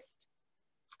atheist."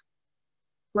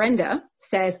 Brenda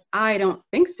says, "I don't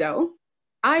think so.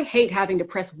 I hate having to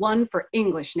press 1 for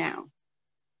English now."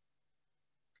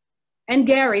 And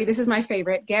Gary, this is my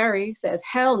favorite, Gary says,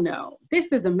 "Hell no,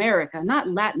 this is America, not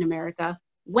Latin America.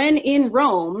 When in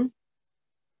Rome,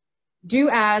 do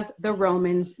as the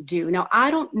Romans do." Now, I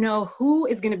don't know who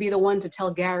is going to be the one to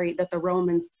tell Gary that the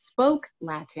Romans spoke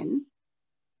Latin,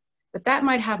 but that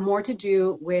might have more to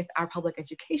do with our public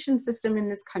education system in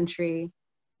this country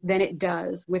than it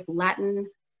does with Latin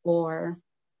or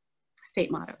state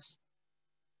mottos.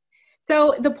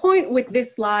 So the point with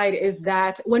this slide is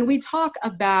that when we talk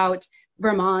about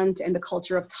Vermont and the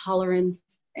culture of tolerance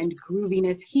and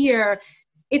grooviness here,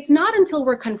 it's not until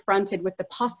we're confronted with the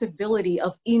possibility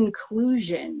of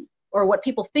inclusion, or what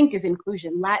people think is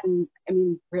inclusion, Latin, I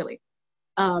mean, really.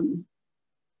 When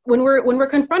we're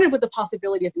confronted with the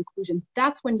possibility of inclusion,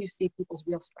 that's when you see people's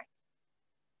real strengths.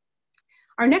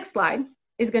 Our next slide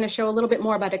is going to show a little bit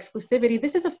more about exclusivity.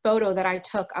 This is a photo that I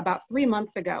took about 3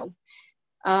 months ago.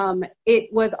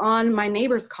 It was on my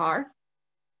neighbor's car,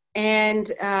 and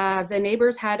the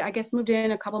neighbors had, I guess, moved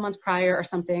in a couple months prior or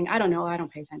something. I don't know, I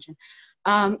don't pay attention.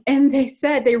 And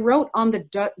they wrote on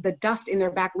the dust in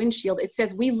their back windshield, it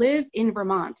says, "We live in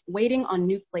Vermont, waiting on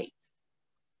new plates."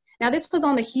 Now, this was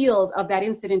on the heels of that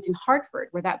incident in Hartford,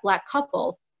 where that Black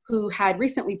couple who had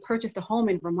recently purchased a home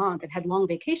in Vermont and had long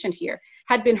vacationed here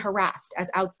had been harassed as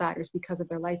outsiders because of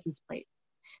their license plate.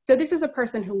 So this is a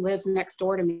person who lives next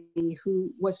door to me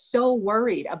who was so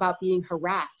worried about being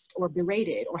harassed or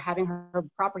berated or having her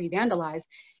property vandalized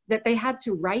that they had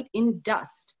to write in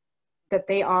dust that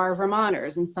they are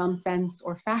Vermonters in some sense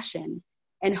or fashion,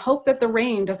 and hope that the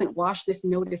rain doesn't wash this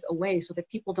notice away so that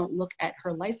people don't look at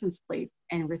her license plate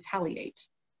and retaliate.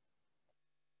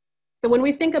 So when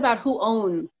we think about who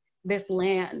owns this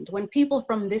land, when people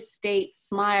from this state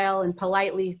smile and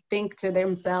politely think to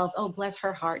themselves, "Oh, bless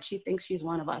her heart, she thinks she's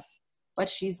one of us," but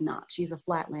she's not, she's a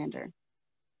Flatlander.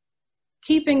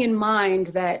 Keeping in mind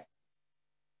that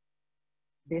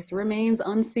this remains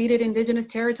unceded Indigenous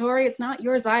territory, it's not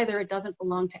yours either, it doesn't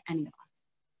belong to any of us,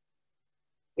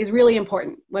 is really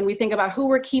important when we think about who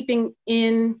we're keeping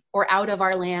in or out of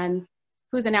our lands,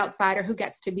 who's an outsider, who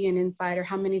gets to be an insider,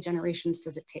 how many generations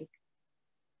does it take?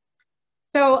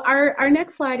 So our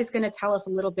next slide is going to tell us a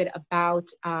little bit about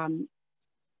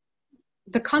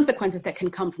the consequences that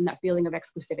can come from that feeling of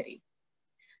exclusivity.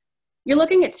 You're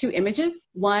looking at 2 images.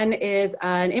 One is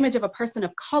an image of a person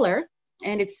of color,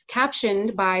 and it's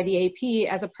captioned by the AP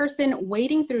as a person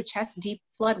wading through chest-deep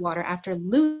floodwater after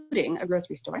looting a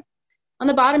grocery store. On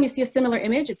the bottom, you see a similar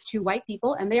image. It's 2 white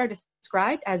people, and they are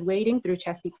described as wading through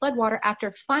chest-deep floodwater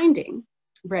after finding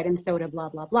bread and soda, blah,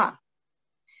 blah, blah.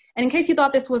 And in case you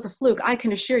thought this was a fluke, I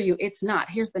can assure you it's not.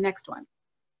 Here's the next one.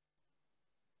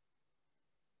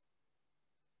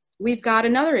 We've got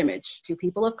another image, 2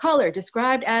 people of color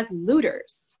described as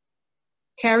looters,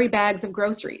 carry bags of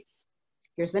groceries.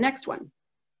 Here's the next one.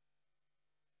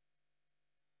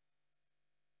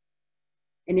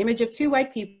 An image of 2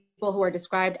 white people who are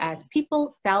described as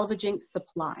people salvaging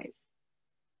supplies.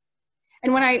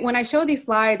 And when I show these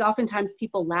slides, oftentimes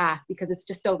people laugh because it's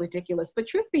just so ridiculous. But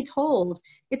truth be told,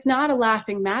 it's not a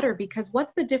laughing matter, because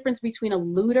what's the difference between a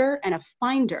looter and a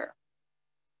finder?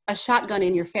 A shotgun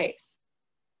in your face.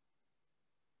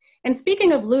 And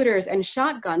speaking of looters and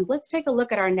shotguns, let's take a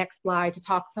look at our next slide to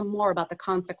talk some more about the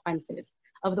consequences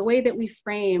of the way that we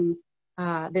frame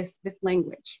this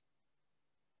language.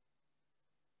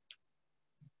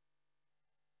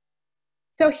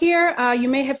 So here, you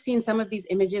may have seen some of these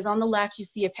images. On the left, you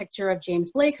see a picture of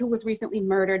James Blake, who was recently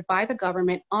murdered by the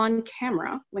government on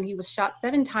camera when he was shot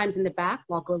 7 times in the back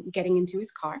while getting into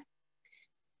his car.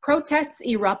 Protests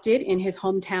erupted in his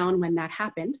hometown when that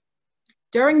happened.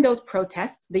 During those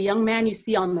protests, the young man you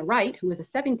see on the right, who is a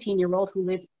 17-year-old who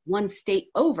lives 1 state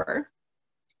over,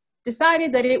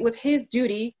 decided that it was his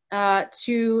duty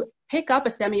to pick up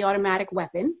a semi-automatic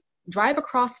weapon, drive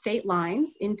across state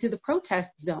lines into the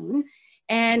protest zone,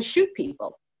 and shoot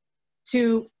people.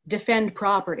 to defend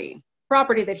property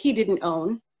that he didn't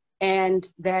own and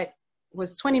that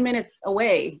was 20 minutes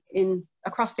away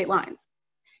across state lines.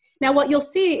 Now, what you'll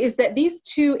see is that these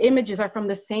two images are from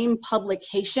the same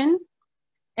publication,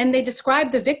 and they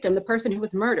describe the victim, the person who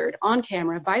was murdered on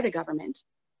camera by the government,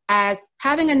 as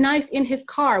having a knife in his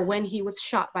car when he was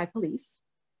shot by police,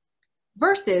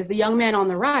 versus the young man on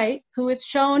the right who is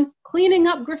shown cleaning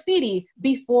up graffiti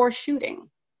before shooting.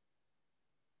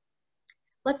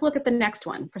 Let's look at the next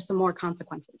one for some more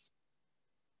consequences.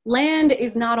 Land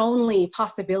is not only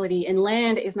possibility, and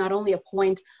land is not only a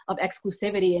point of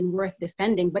exclusivity and worth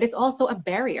defending, but it's also a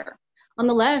barrier. On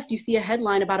the left, you see a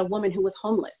headline about a woman who was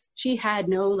homeless. She had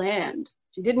no land.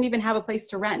 She didn't even have a place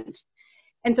to rent.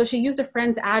 And so she used a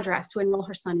friend's address to enroll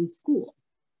her son in school.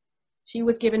 She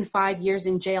was given 5 years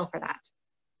in jail for that.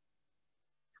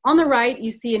 On the right,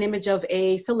 you see an image of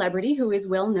a celebrity who is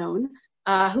well known,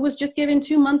 who was just given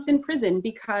 2 months in prison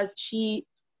because she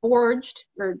forged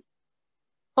or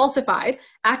falsified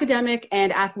academic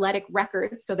and athletic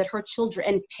records so that her children,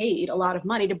 and paid a lot of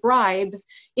money to bribes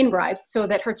so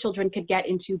that her children could get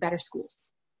into better schools.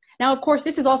 Now, of course,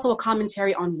 this is also a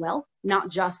commentary on wealth, not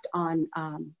just on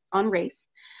race.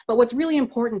 But what's really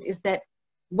important is that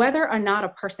whether or not a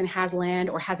person has land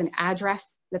or has an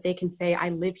address that they can say, I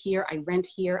live here, I rent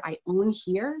here, I own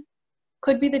here,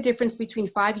 could be the difference between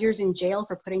 5 years in jail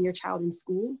for putting your child in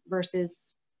school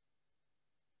versus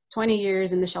 20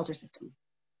 years in the shelter system.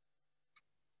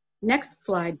 Next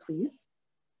slide, please.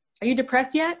 Are you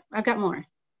depressed yet? I've got more.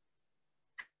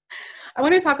 I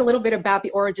want to talk a little bit about the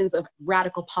origins of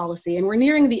radical policy, and we're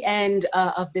nearing the end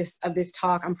of this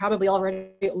talk. I'm probably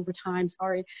already over time,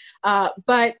 sorry.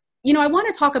 But you know, I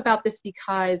want to talk about this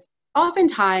because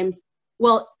oftentimes,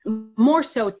 well, more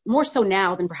so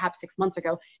now than perhaps 6 months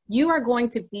ago, you are going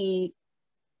to be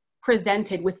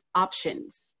presented with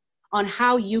options on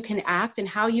how you can act and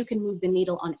how you can move the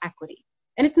needle on equity.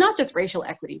 And it's not just racial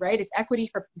equity, right? It's equity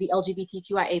for the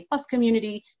LGBTQIA+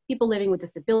 community, people living with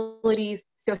disabilities,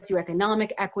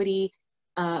 socioeconomic equity,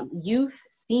 youth,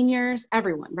 seniors,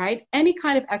 everyone, right? Any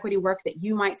kind of equity work that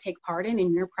you might take part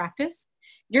in your practice,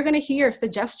 you're going to hear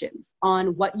suggestions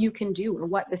on what you can do or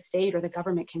what the state or the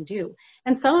government can do.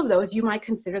 And some of those you might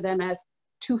consider them as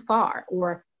too far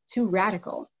or too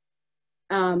radical.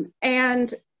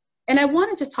 And I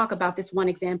want to just talk about this one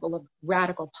example of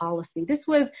radical policy. This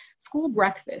was school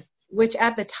breakfasts, which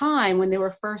at the time when they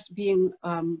were first being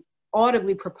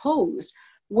audibly proposed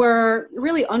were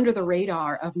really under the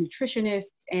radar of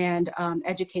nutritionists and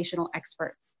educational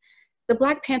experts. The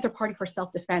Black Panther Party for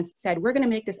Self-Defense said, we're going to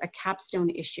make this a capstone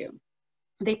issue.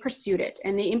 They pursued it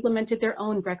and they implemented their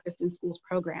own breakfast in schools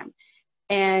program.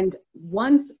 And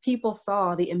once people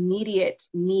saw the immediate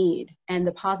need and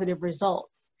the positive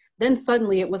results, then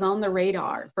suddenly it was on the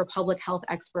radar for public health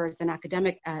experts and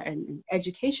academic and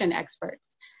education experts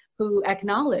who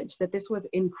acknowledged that this was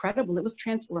incredible. It was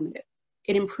transformative.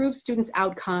 It improves students'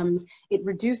 outcomes. It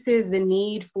reduces the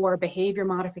need for behavior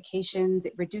modifications.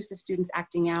 It reduces students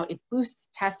acting out. It boosts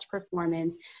test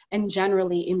performance and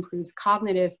generally improves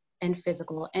cognitive and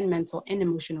physical and mental and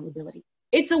emotional ability.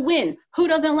 It's a win. Who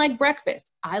doesn't like breakfast?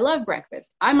 I love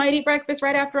breakfast. I might eat breakfast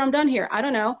right after I'm done here. I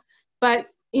don't know. But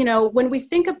you know, when we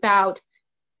think about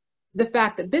the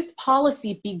fact that this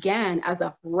policy began as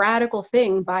a radical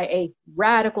thing by a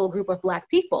radical group of Black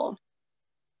people,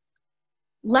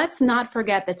 let's not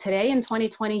forget that today in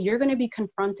 2020, you're going to be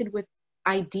confronted with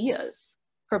ideas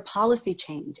for policy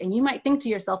change. And you might think to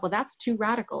yourself, well, that's too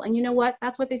radical. And you know what?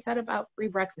 That's what they said about free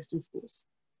breakfast in schools.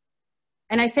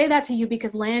 And I say that to you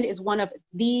because land is one of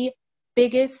the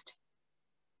biggest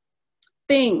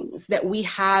things that we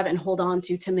have and hold on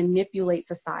to manipulate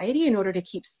society in order to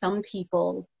keep some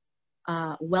people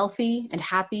wealthy and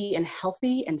happy and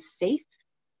healthy and safe,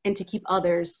 and to keep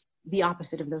others the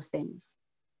opposite of those things.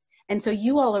 And so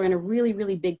you all are in a really,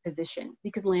 really big position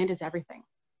because land is everything.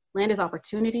 Land is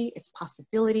opportunity, it's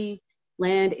possibility,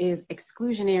 land is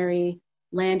exclusionary,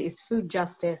 land is food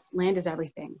justice, land is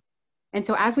everything. And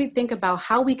so as we think about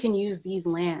how we can use these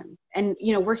lands, and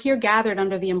you know, we're here gathered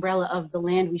under the umbrella of the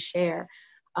land we share,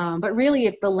 but really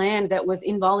it's the land that was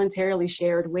involuntarily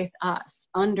shared with us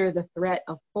under the threat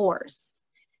of force.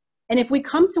 And if we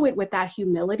come to it with that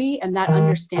humility and that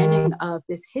understanding of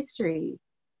this history,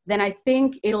 then I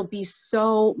think it'll be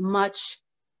so much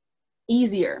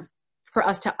easier for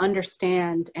us to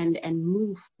understand and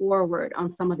move forward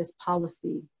on some of this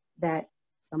policy that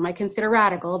some might consider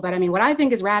radical. But I mean, what I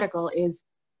think is radical is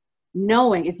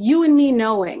knowing, is you and me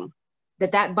knowing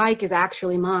that that bike is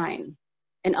actually mine,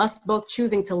 and us both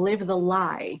choosing to live the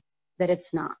lie that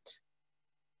it's not.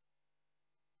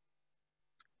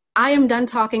 I am done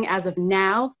talking as of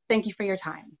now. Thank you for your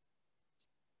time.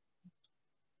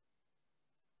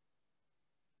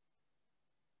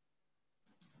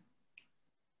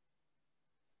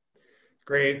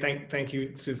 Great, thank you,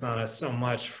 Xusana, so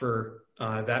much for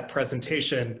that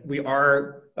presentation. We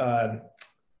are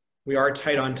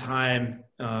tight on time.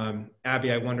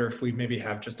 Abby, I wonder if we maybe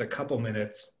have just a couple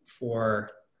minutes for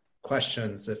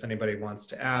questions, if anybody wants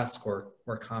to ask or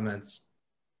comments.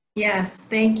 Yes,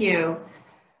 thank you.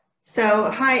 So,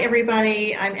 hi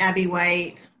everybody, I'm Abby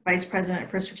White, Vice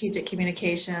President for Strategic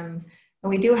Communications. And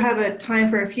we do have a time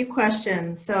for a few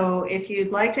questions. So if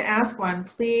you'd like to ask one,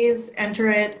 please enter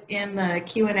it in the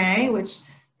Q&A, which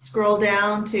scroll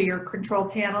down to your control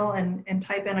panel and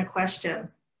type in a question.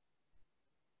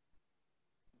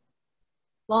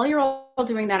 While you're all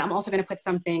doing that, I'm also going to put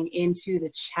something into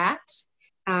the chat.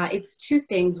 It's two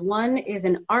things. One is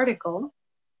an article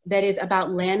that is about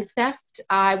land theft.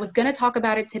 I was going to talk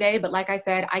about it today, but like I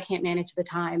said, I can't manage the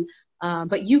time.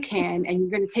 But you can, and you're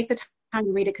going to take the time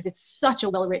to read it because it's such a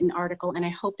well-written article, and I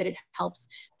hope that it helps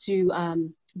to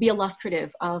be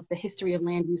illustrative of the history of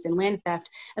land use and land theft.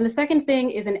 And the second thing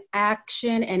is an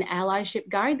action and allyship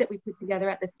guide that we put together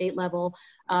at the state level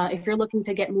if you're looking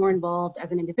to get more involved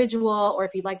as an individual, or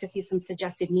if you'd like to see some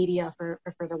suggested media for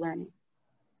further learning.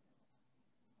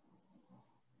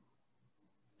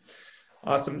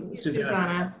 Awesome,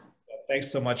 Xusana. Thanks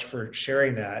so much for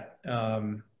sharing that.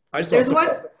 I just go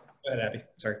ahead, Abby.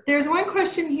 Sorry. There's one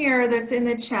question here that's in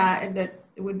the chat and that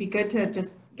it would be good to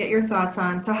just get your thoughts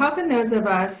on. So how can those of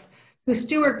us who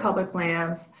steward public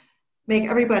lands make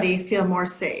everybody feel more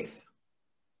safe?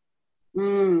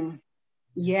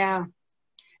 Yeah,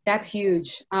 that's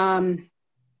huge.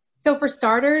 So for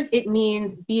starters, it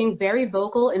means being very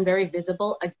vocal and very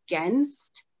visible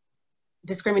against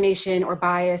discrimination or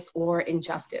bias or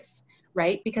injustice.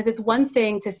 Right? Because it's one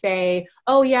thing to say,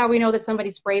 oh yeah, we know that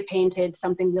somebody spray painted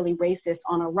something really racist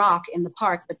on a rock in the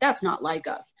park, but that's not like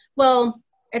us. Well,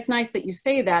 it's nice that you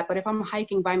say that, but if I'm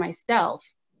hiking by myself,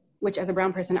 which as a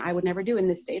brown person, I would never do in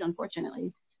this state,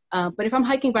 unfortunately. But if I'm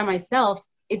hiking by myself,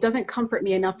 it doesn't comfort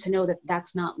me enough to know that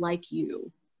that's not like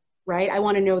you, right? I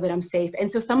want to know that I'm safe.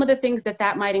 And so some of the things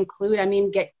that might include, I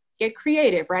mean, get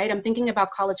creative, right? I'm thinking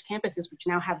about college campuses, which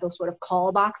now have those sort of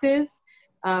call boxes,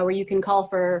 where you can call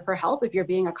for help if you're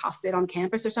being accosted on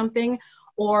campus or something,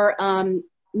 or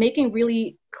making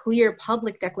really clear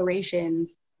public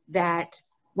declarations that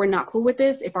we're not cool with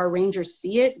this. If our rangers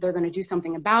see it, they're going to do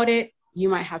something about it. You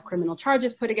might have criminal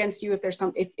charges put against you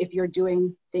if you're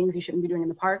doing things you shouldn't be doing in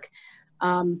the park.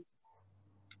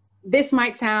 This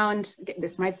might sound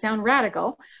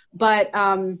radical, but I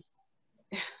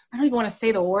don't even want to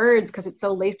say the words because it's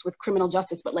so laced with criminal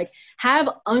justice, but like have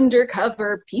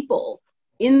undercover people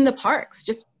in the parks,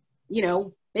 just, you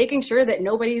know, making sure that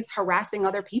nobody's harassing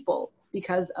other people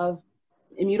because of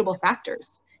immutable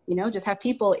factors. You know, just have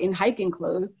people in hiking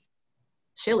clothes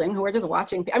chilling who are just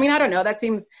watching. I mean, I don't know, that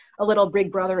seems a little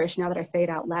Big Brother-ish now that I say it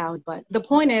out loud, but the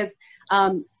point is,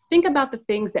 think about the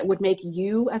things that would make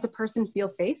you as a person feel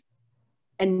safe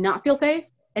and not feel safe,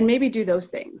 and maybe do those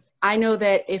things. I know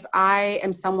that if I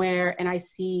am somewhere and I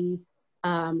see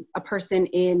a person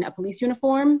in a police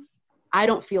uniform, I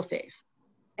don't feel safe.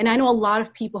 And I know a lot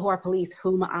of people who are police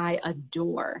whom I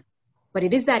adore, but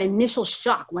it is that initial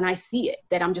shock when I see it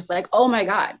that I'm just like, oh my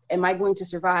God, am I going to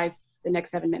survive the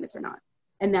next 7 minutes or not?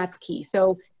 And that's key.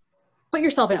 So put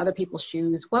yourself in other people's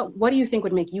shoes. What do you think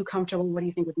would make you comfortable? What do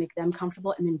you think would make them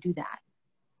comfortable? And then do that.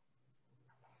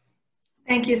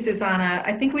 Thank you, Xusana.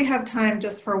 I think we have time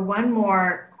just for one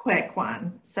more quick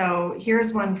one. So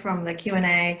here's one from the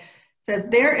Q&A. It says,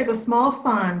 there is a small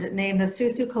fund named the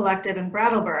Susu Collective in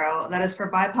Brattleboro that is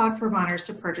for BIPOC Vermonters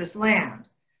to purchase land.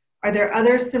 Are there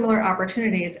other similar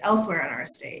opportunities elsewhere in our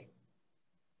state?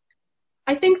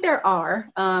 I think there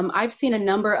are. I've seen a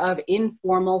number of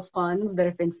informal funds that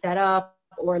have been set up,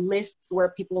 or lists where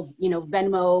people's, you know,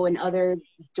 Venmo and other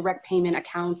direct payment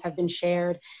accounts have been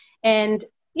shared. And,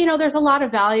 you know, there's a lot of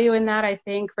value in that, I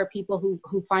think, for people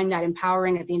who find that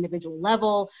empowering at the individual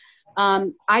level.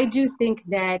 I do think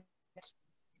that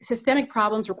systemic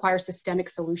problems require systemic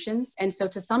solutions. And so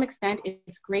to some extent,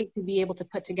 it's great to be able to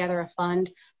put together a fund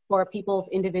for people's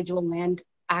individual land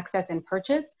access and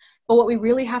purchase. But what we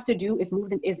really have to do is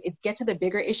get to the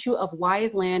bigger issue of why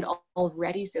is land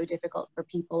already so difficult for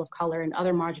people of color and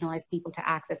other marginalized people to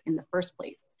access in the first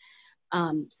place.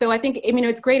 So I think, I mean,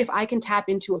 it's great if I can tap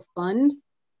into a fund,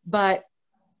 but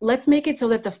let's make it so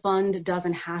that the fund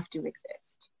doesn't have to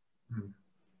exist.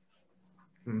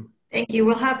 Thank you.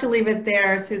 We'll have to leave it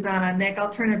there, Xusana. Nick, I'll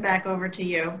turn it back over to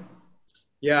you.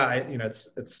 Yeah,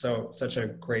 it's such a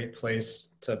great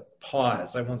place to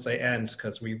pause. I won't say end,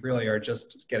 because we really are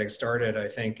just getting started, I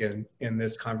think, in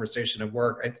this conversation of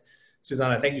work.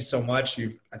 Xusana, thank you so much.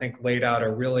 You've, I think, laid out a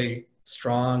really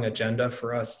strong agenda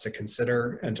for us to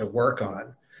consider and to work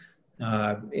on.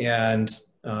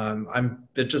 I'm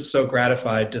just so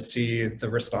gratified to see the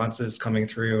responses coming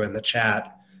through in the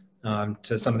chat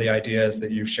to some of the ideas that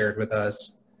you've shared with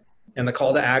us. And the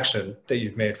call to action that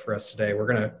you've made for us today, we're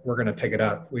gonna pick it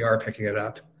up. We are picking it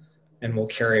up, and we'll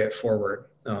carry it forward.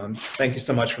 Thank you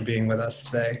so much for being with us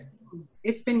today.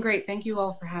 It's been great. Thank you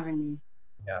all for having me.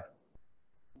 Yeah.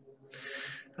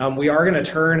 We are going to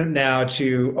turn now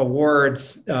to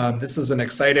awards. This is an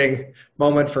exciting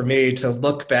moment for me to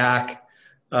look back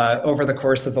over the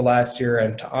course of the last year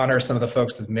and to honor some of the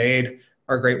folks who've made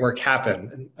our great work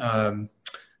happen.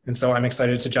 And so I'm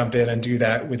excited to jump in and do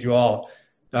that with you all.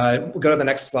 We'll go to the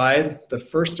next slide. The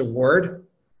first award,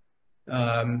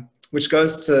 which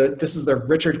goes to, this is the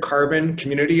Richard Carbon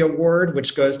Community Award,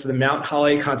 which goes to the Mount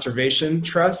Holly Conservation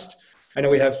Trust. I know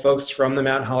we have folks from the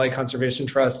Mount Holly Conservation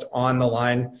Trust on the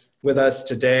line with us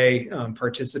today,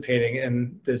 participating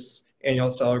in this annual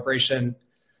celebration.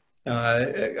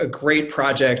 A great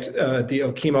project, the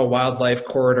Okemo Wildlife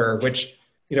Corridor, which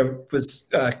was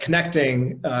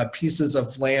connecting pieces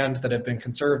of land that have been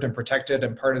conserved and protected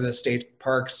and part of the state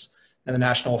parks and the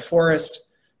national forest.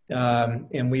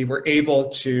 And we were able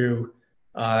to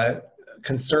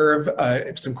conserve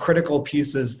some critical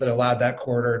pieces that allowed that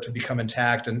corridor to become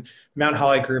intact. And the Mount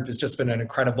Holly Group has just been an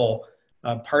incredible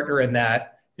partner in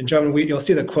that. And Joan, you'll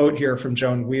see the quote here from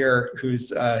Joan Weir,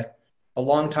 who's a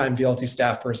longtime VLT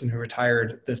staff person who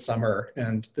retired this summer.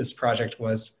 And this project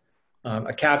was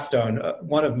a capstone,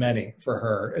 one of many for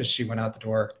her as she went out the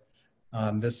door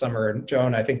this summer. And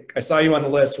Joan, I think I saw you on the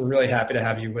list. We're really happy to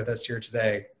have you with us here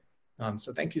today.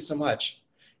 So thank you so much.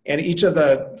 And each of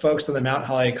the folks in the Mount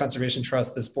Holly Conservation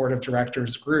Trust, this board of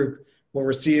directors group, will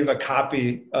receive a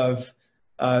copy of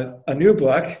a new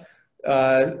book.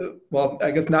 Well,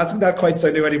 I guess not quite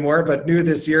so new anymore, but new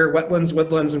this year, Wetlands,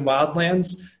 Woodlands, and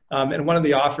Wildlands. And one of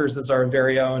the authors is our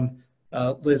very own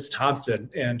Liz Thompson,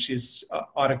 and she's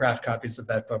autographed copies of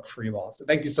that book for you all. So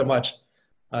thank you so much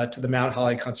to the Mount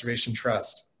Holly Conservation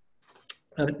Trust.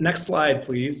 Next slide,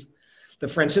 please. The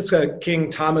Francisca King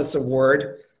Thomas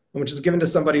Award, which is given to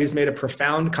somebody who's made a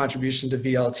profound contribution to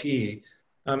VLT.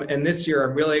 And this year,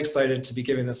 I'm really excited to be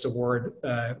giving this award.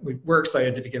 We're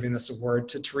excited to be giving this award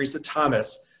to Teresa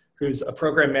Thomas, who's a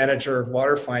program manager of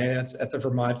water finance at the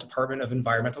Vermont Department of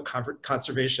Environmental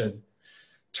Conservation.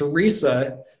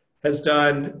 Teresa has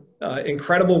done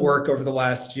incredible work over the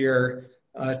last year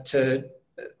to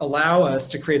allow us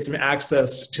to create some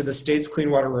access to the state's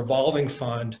Clean Water Revolving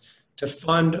Fund to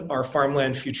fund our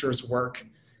farmland futures work.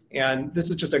 And this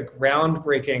is just a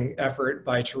groundbreaking effort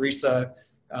by Teresa,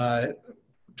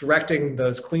 directing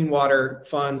those clean water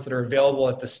funds that are available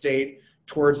at the state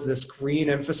towards this green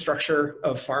infrastructure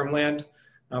of farmland.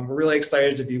 We're really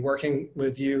excited to be working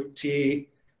with you, T,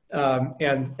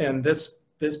 and this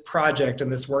project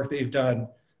and this work that you've done,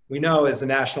 we know is a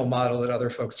national model that other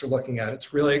folks are looking at.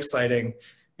 It's really exciting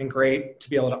and great to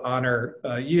be able to honor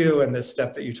you and this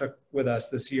step that you took with us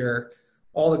this year,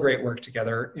 all the great work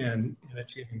together in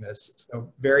achieving this.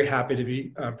 So very happy to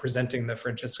be presenting the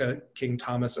Francisca King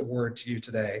Thomas Award to you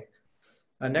today.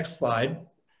 Next slide.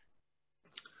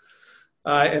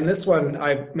 And this one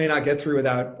I may not get through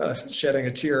without shedding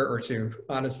a tear or two,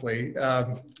 honestly.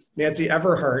 Nancy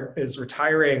Everhart is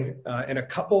retiring in a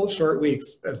couple short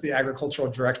weeks as the agricultural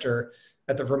director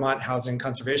at the Vermont Housing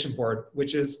Conservation Board,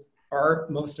 which is our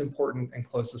most important and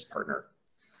closest partner.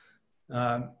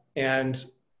 And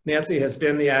Nancy has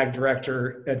been the ag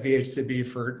director at VHCB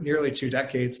for nearly 2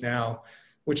 decades now,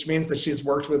 which means that she's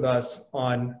worked with us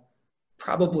on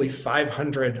probably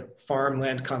 500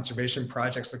 farmland conservation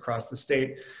projects across the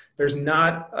state. There's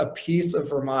not a piece of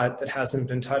Vermont that hasn't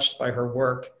been touched by her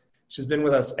work. She's been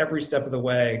with us every step of the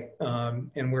way,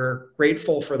 and we're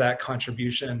grateful for that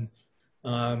contribution,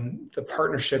 the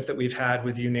partnership that we've had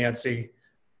with you, Nancy.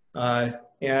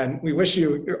 And we wish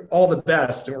you all the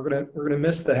best, and we're gonna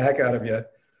miss the heck out of you.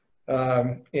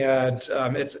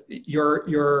 It's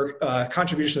your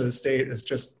contribution to the state is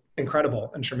just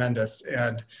incredible and tremendous,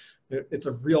 and it's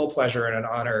a real pleasure and an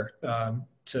honor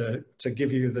to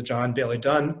give you the John Bailey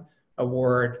Dunn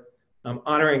Award,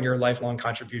 honoring your lifelong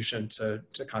contribution to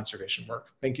conservation work.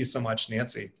 Thank you so much,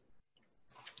 Nancy.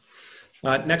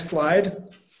 Next slide.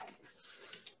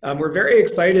 We're very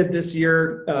excited this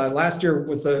year. Last year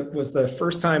was the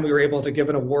first time we were able to give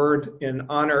an award in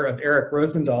honor of Eric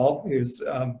Rozendaal,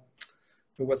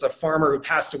 who was a farmer who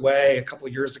passed away a couple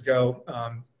of years ago.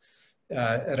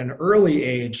 at an early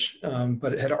age,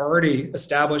 but had already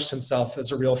established himself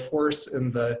as a real force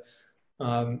in the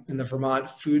Vermont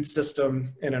food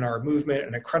system and in our movement,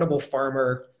 an incredible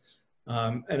farmer,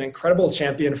 an incredible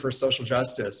champion for social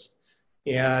justice,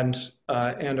 and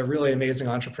a really amazing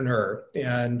entrepreneur,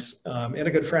 and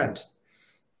a good friend.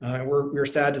 We're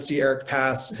sad to see Eric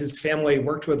pass. His family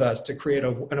worked with us to create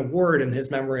an award in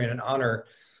his memory and an honor.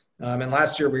 And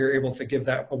last year we were able to give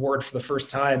that award for the first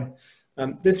time.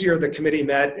 This year the committee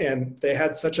met and they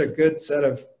had such a good set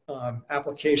of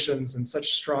applications and such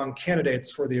strong candidates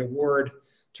for the award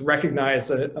to recognize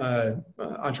an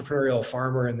entrepreneurial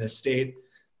farmer in this state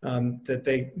that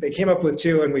they came up with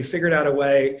two, and we figured out a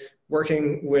way,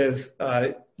 working with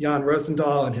Jan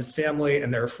Rozendaal and his family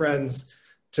and their friends,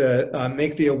 to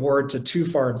make the award to two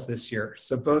farms this year.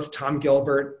 So both Tom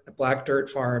Gilbert at Black Dirt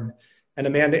Farm and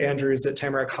Amanda Andrews at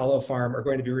Tamarack Hollow Farm are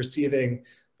going to be receiving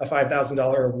a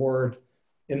 $5,000 award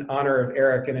in honor of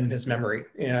Eric and in his memory.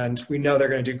 And we know they're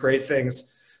going to do great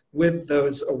things with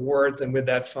those awards and with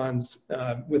that funds,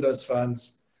 with those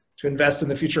funds to invest in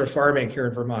the future of farming here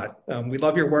in Vermont. We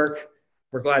love your work.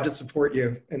 We're glad to support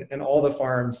you and all the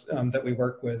farms that we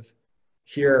work with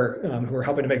here who are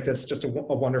helping to make this just a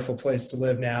wonderful place to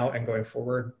live now and going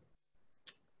forward.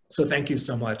 So thank you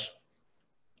so much.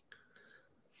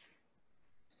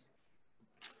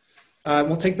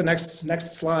 We'll take the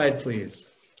next slide,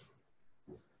 please.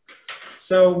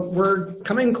 So we're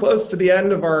coming close to the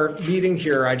end of our meeting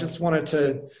here. I just wanted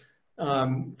to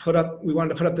put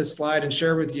up this slide and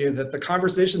share with you that the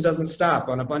conversation doesn't stop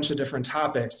on a bunch of different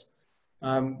topics.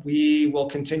 We will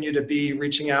continue to be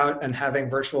reaching out and having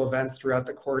virtual events throughout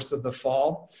the course of the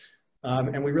fall.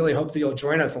 And we really hope that you'll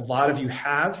join us. A lot of you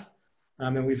have,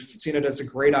 and we've seen it as a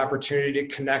great opportunity to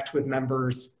connect with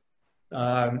members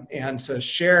and to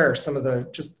share some of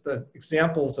the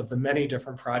examples of the many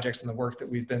different projects and the work that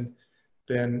we've been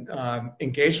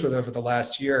engaged with over the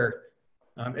last year.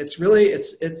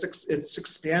 It's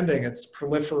expanding, it's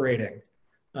proliferating.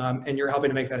 And you're helping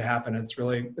to make that happen. It's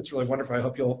really wonderful. I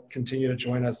hope you'll continue to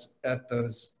join us at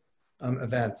those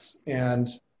events. And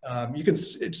you can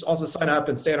just also sign up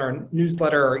and stay on our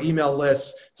newsletter or email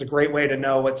list. It's a great way to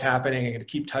know what's happening and to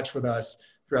keep touch with us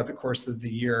throughout the course of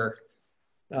the year.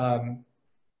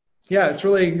 Yeah, it's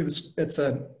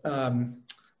an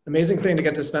amazing thing to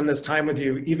get to spend this time with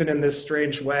you, even in this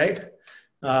strange way,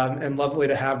 and lovely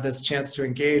to have this chance to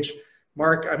engage.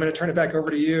 Marc, I'm going to turn it back over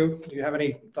to you. Do you have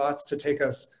any thoughts to take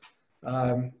us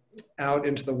out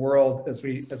into the world as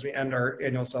we end our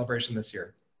annual celebration this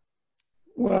year?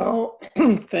 Well,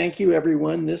 thank you,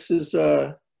 everyone.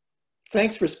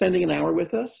 Thanks for spending an hour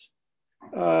with us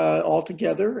all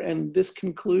together. And this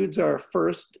concludes our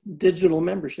first digital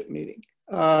membership meeting.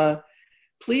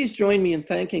 Please join me in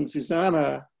thanking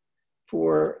Xusana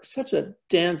for such a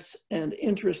dense and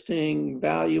interesting,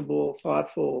 valuable,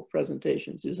 thoughtful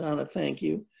presentation. Xusana, thank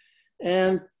you.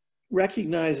 And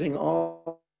recognizing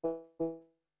all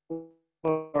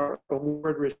our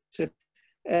award recipients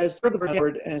as part of the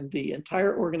board and the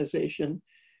entire organization.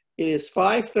 It is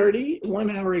 5:30,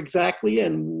 1 hour exactly,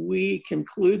 and we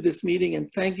conclude this meeting,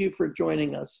 and thank you for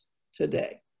joining us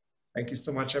today. Thank you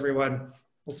so much, everyone.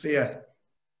 We'll see you.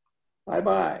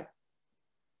 Bye-bye.